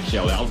could. I'd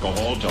sell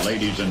alcohol to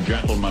ladies and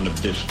gentlemen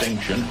of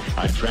distinction.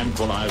 I'd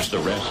tranquilize the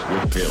rest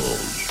with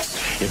pills.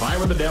 If I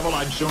were the devil,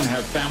 I'd soon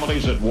have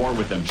families at war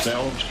with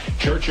themselves,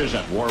 churches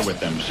at war with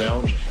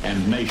themselves,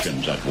 and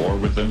nations at war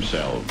with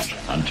themselves,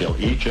 until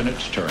each in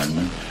its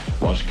turn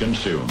was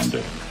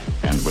consumed.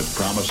 And with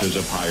promises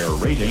of higher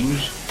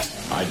ratings,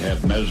 I'd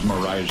have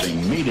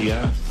mesmerizing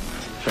media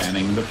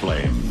fanning the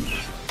flames.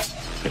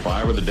 If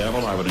I were the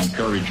devil, I would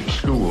encourage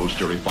schools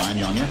to refine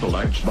young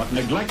intellects, but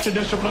neglect to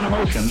discipline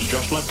emotions,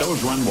 just let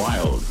those run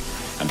wild.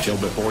 Until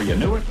before you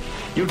knew it,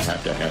 you'd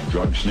have to have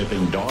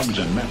drug-sniffing dogs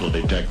and metal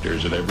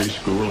detectors at every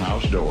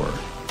schoolhouse door.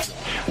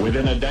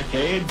 Within a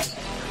decade,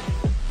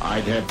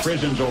 I'd have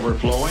prisons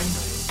overflowing.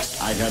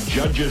 I'd have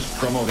judges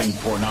promoting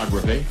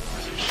pornography,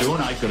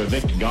 Soon I could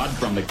evict God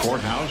from the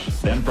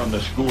courthouse, then from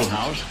the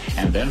schoolhouse,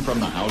 and then from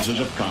the houses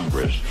of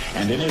Congress.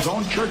 And in his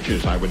own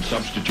churches, I would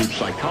substitute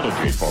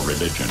psychology for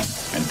religion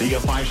and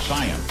deify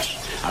science.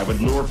 I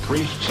would lure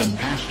priests and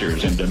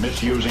pastors into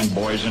misusing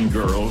boys and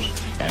girls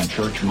and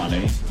church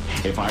money.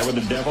 If I were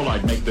the devil,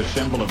 I'd make the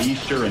symbol of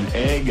Easter an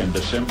egg and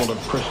the symbol of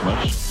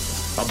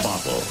Christmas a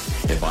bottle.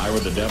 If I were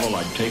the devil,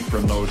 I'd take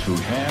from those who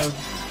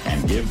have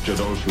and give to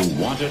those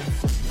who want it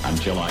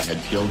until I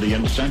had killed the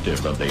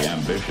incentive of the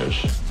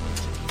ambitious.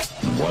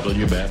 What'll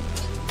you bet?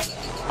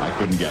 I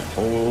couldn't get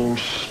whole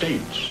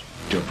states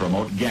to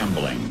promote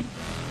gambling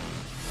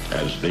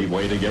as the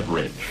way to get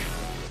rich.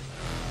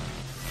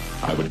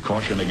 I would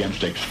caution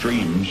against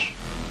extremes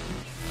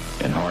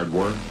in hard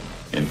work,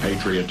 in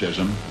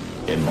patriotism,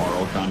 in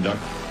moral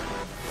conduct.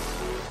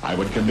 I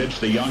would convince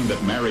the young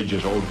that marriage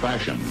is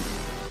old-fashioned,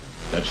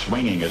 that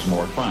swinging is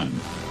more fun,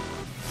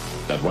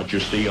 that what you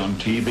see on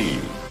TV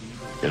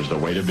is the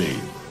way to be.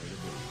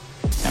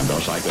 And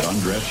thus I could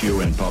undress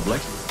you in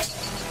public,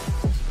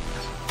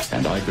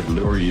 and I could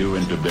lure you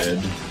into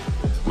bed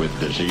with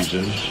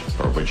diseases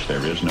for which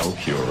there is no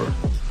cure.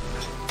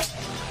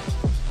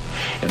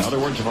 In other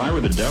words, if I were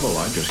the devil,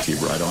 I'd just keep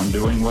right on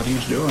doing what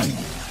he's doing.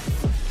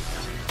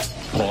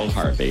 Paul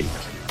Harvey.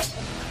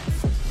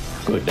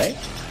 Good day.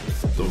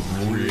 The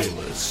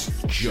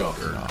realest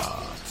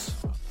juggernaut.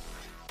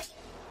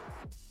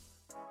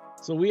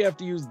 So we have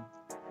to use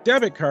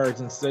debit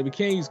cards instead. We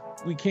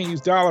can't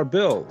use dollar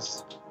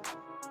bills.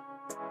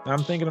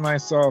 I'm thinking to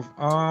myself,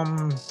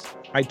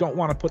 I don't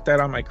want to put that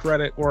on my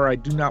credit, or I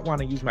do not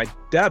want to use my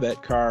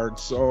debit card.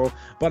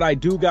 But I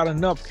do got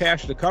enough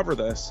cash to cover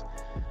this.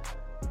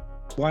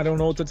 Well, I don't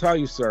know what to tell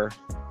you, sir.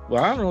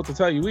 Well, I don't know what to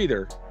tell you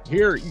either.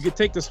 Here, you could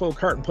take this whole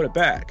cart and put it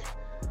back.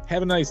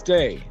 Have a nice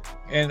day.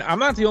 And I'm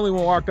not the only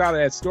one who walked out of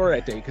that store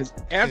that day, because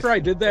after I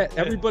did that,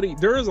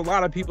 there was a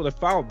lot of people that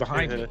followed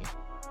behind me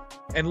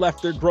and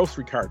left their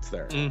grocery carts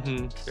there.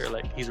 Mm-hmm. They're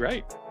like, he's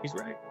right. He's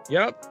right.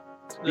 Yep.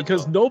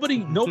 Because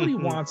nobody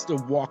wants to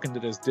walk into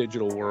this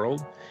digital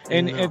world.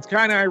 And it's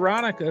kind of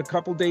ironic. A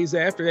couple days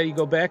after that, you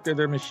go back there,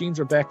 their machines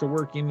are back to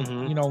working,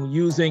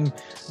 using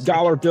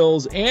dollar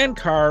bills and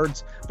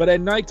cards. But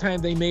at nighttime,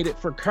 they made it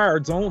for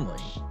cards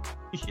only.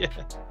 Yeah.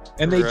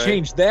 And they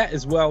changed that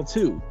as well,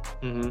 too.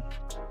 Mm-hmm.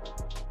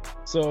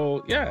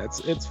 So, yeah,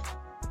 it's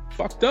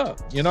fucked up.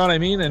 You know what I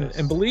mean?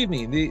 And believe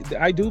me,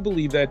 I do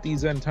believe that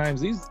these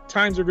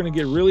times are going to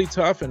get really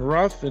tough and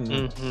rough.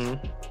 And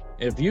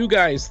if you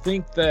guys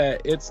think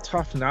that it's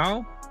tough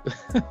now,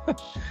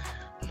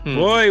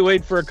 boy,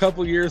 wait for a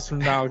couple years from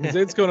now, because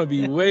it's going to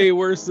be way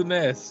worse than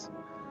this.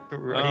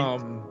 Right.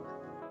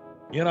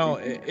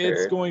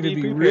 It's going to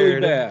be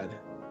really bad.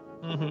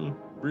 Mm-hmm.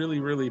 Really,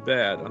 really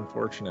bad,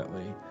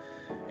 unfortunately.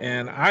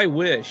 And I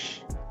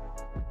wish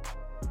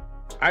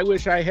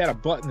I had a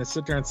button to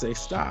sit there and say,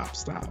 stop.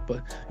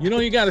 But,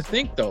 you got to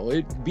think, though,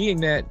 it being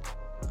that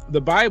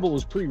the Bible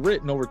was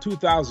pre-written over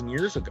 2,000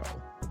 years ago.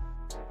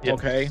 Yep.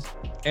 Okay.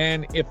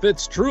 And if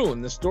it's true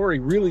and the story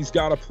really's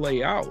got to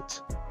play out,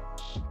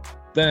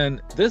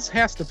 then this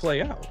has to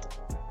play out.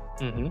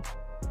 Mm-hmm.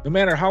 No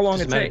matter how long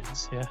it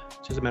takes. Yeah.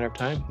 It's just a matter of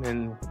time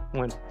and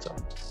when. So,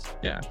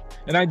 yeah.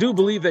 And I do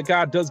believe that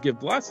God does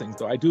give blessings,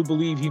 though. I do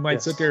believe he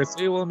might sit there and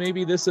say, well,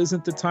 maybe this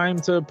isn't the time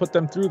to put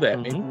them through that.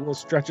 Maybe we'll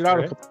stretch it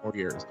out a couple more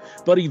years.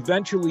 But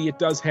eventually it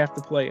does have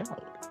to play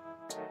out.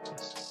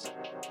 Yes.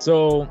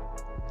 So,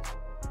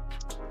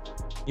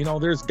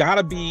 there's got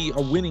to be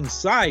a winning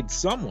side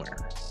somewhere.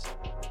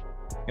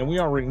 And we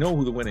already know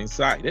who the winning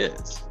side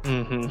is.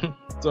 Mm-hmm.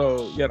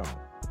 So,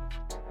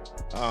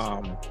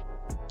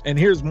 and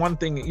here's one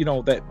thing,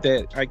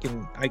 that I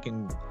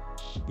can,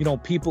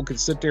 people could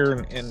sit there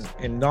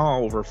and gnaw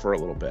over for a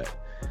little bit.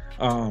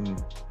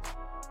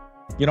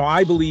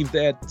 I believe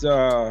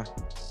that,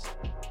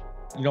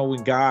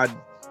 when God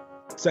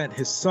sent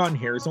his son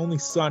here, his only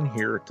son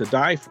here to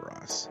die for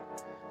us,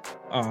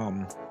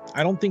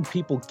 I don't think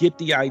people get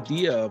the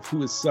idea of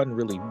who his son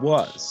really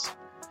was.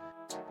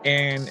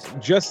 And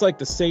just like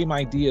the same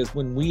idea as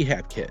when we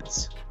have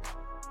kids.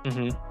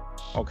 Mm-hmm.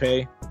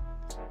 Okay.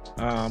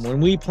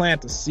 When we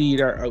plant the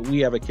seed,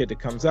 we have a kid that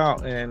comes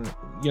out and,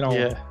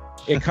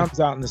 it comes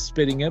out in the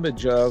spitting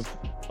image of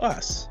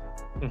us.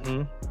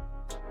 Mm-hmm.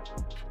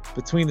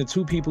 Between the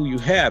two people you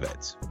have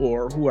it,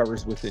 or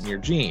whoever's within your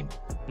gene.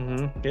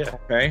 Mm-hmm. Yeah.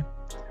 Okay.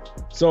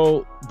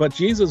 So, but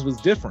Jesus was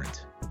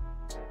different.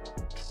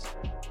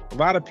 A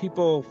lot of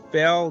people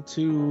fail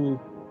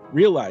to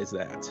realize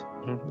that.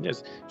 Mm-hmm.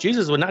 Yes.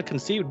 Jesus was not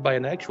conceived by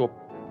an actual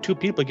two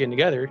people getting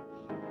together.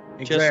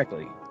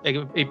 Exactly.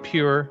 Just a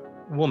pure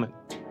woman.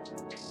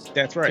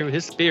 That's right. Through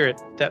his spirit,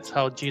 that's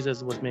how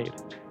Jesus was made.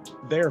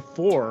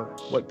 Therefore,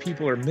 what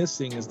people are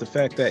missing is the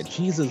fact that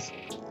Jesus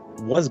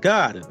was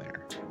God in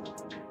there.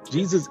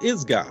 Jesus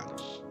is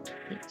God.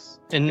 Yes.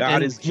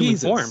 God is human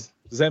Jesus. Form.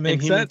 Does that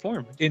make sense?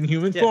 In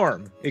human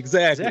form.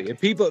 Exactly. And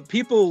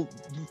people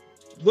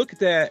look at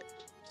that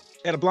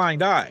at a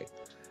blind eye,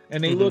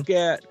 and they look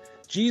at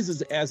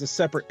Jesus as a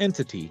separate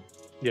entity.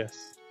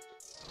 Yes.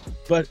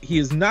 But he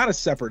is not a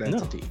separate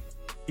entity. No.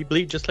 He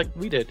believed just like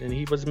we did, and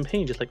he was in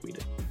pain just like we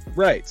did.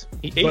 Right.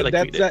 He ate like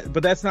we did.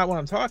 But that's not what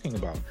I'm talking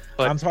about.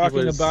 But I'm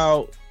talking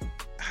about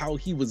how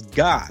he was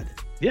God.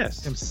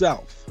 Yes.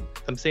 Himself.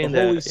 I'm saying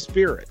the Holy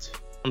Spirit.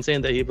 I'm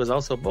saying that he was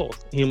also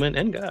both human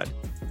and God.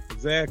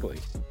 Exactly.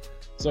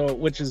 So,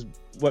 which is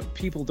what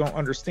people don't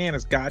understand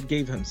is God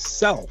gave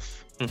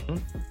himself. Mm-hmm.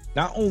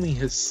 Not only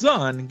his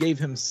son, gave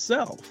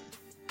himself.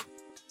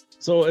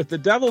 So if the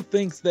devil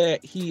thinks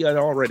that he had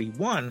already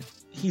won,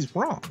 he's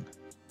wrong.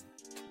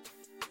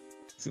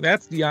 So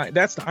that's the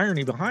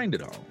irony behind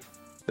it all.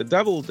 The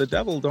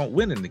devil don't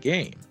win in the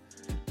game.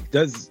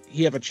 Does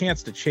he have a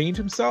chance to change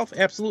himself?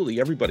 Absolutely,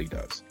 everybody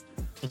does.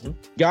 Mm-hmm.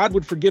 God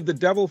would forgive the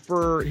devil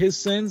for his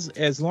sins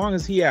as long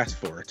as he asked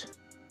for it.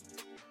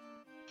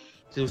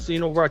 So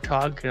we're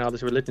talking all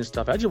this religion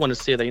stuff. I just want to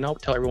say that,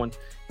 tell everyone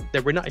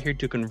that we're not here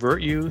to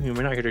convert you, and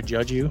we're not here to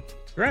judge you.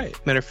 Right.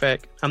 Matter of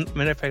fact, I'm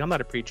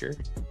not a preacher.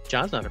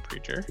 John's not a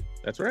preacher.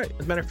 That's right.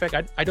 As a matter of fact,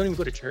 I don't even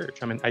go to church.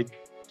 I mean, I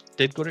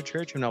did go to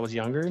church when I was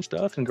younger and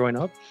stuff and growing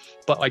up,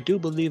 but I do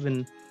believe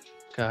in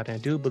God and I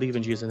do believe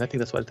in Jesus, and I think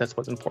that's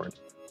what's important.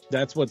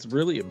 That's what's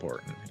really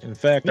important. In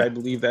fact, I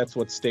believe that's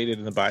what's stated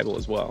in the Bible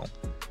as well.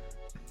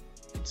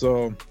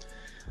 So,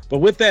 but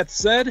with that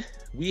said,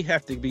 we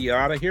have to be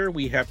out of here.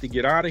 We have to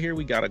get out of here.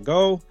 We got to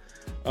go.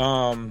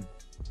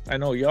 I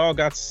know y'all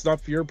got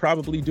stuff you're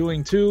probably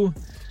doing too.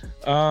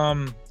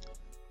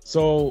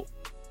 So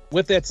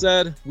with that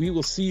said, we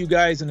will see you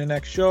guys in the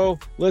next show.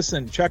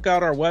 Listen, check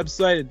out our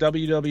website at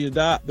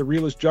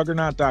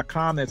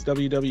www.therealistjuggernaut.com. That's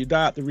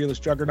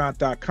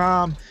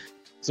www.therealistjuggernaut.com.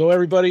 So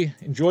everybody,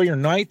 enjoy your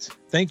night.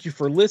 Thank you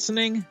for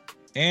listening,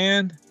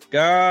 and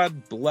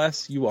God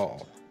bless you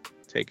all.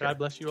 Take care. God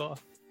bless you all.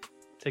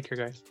 Take care,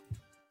 guys.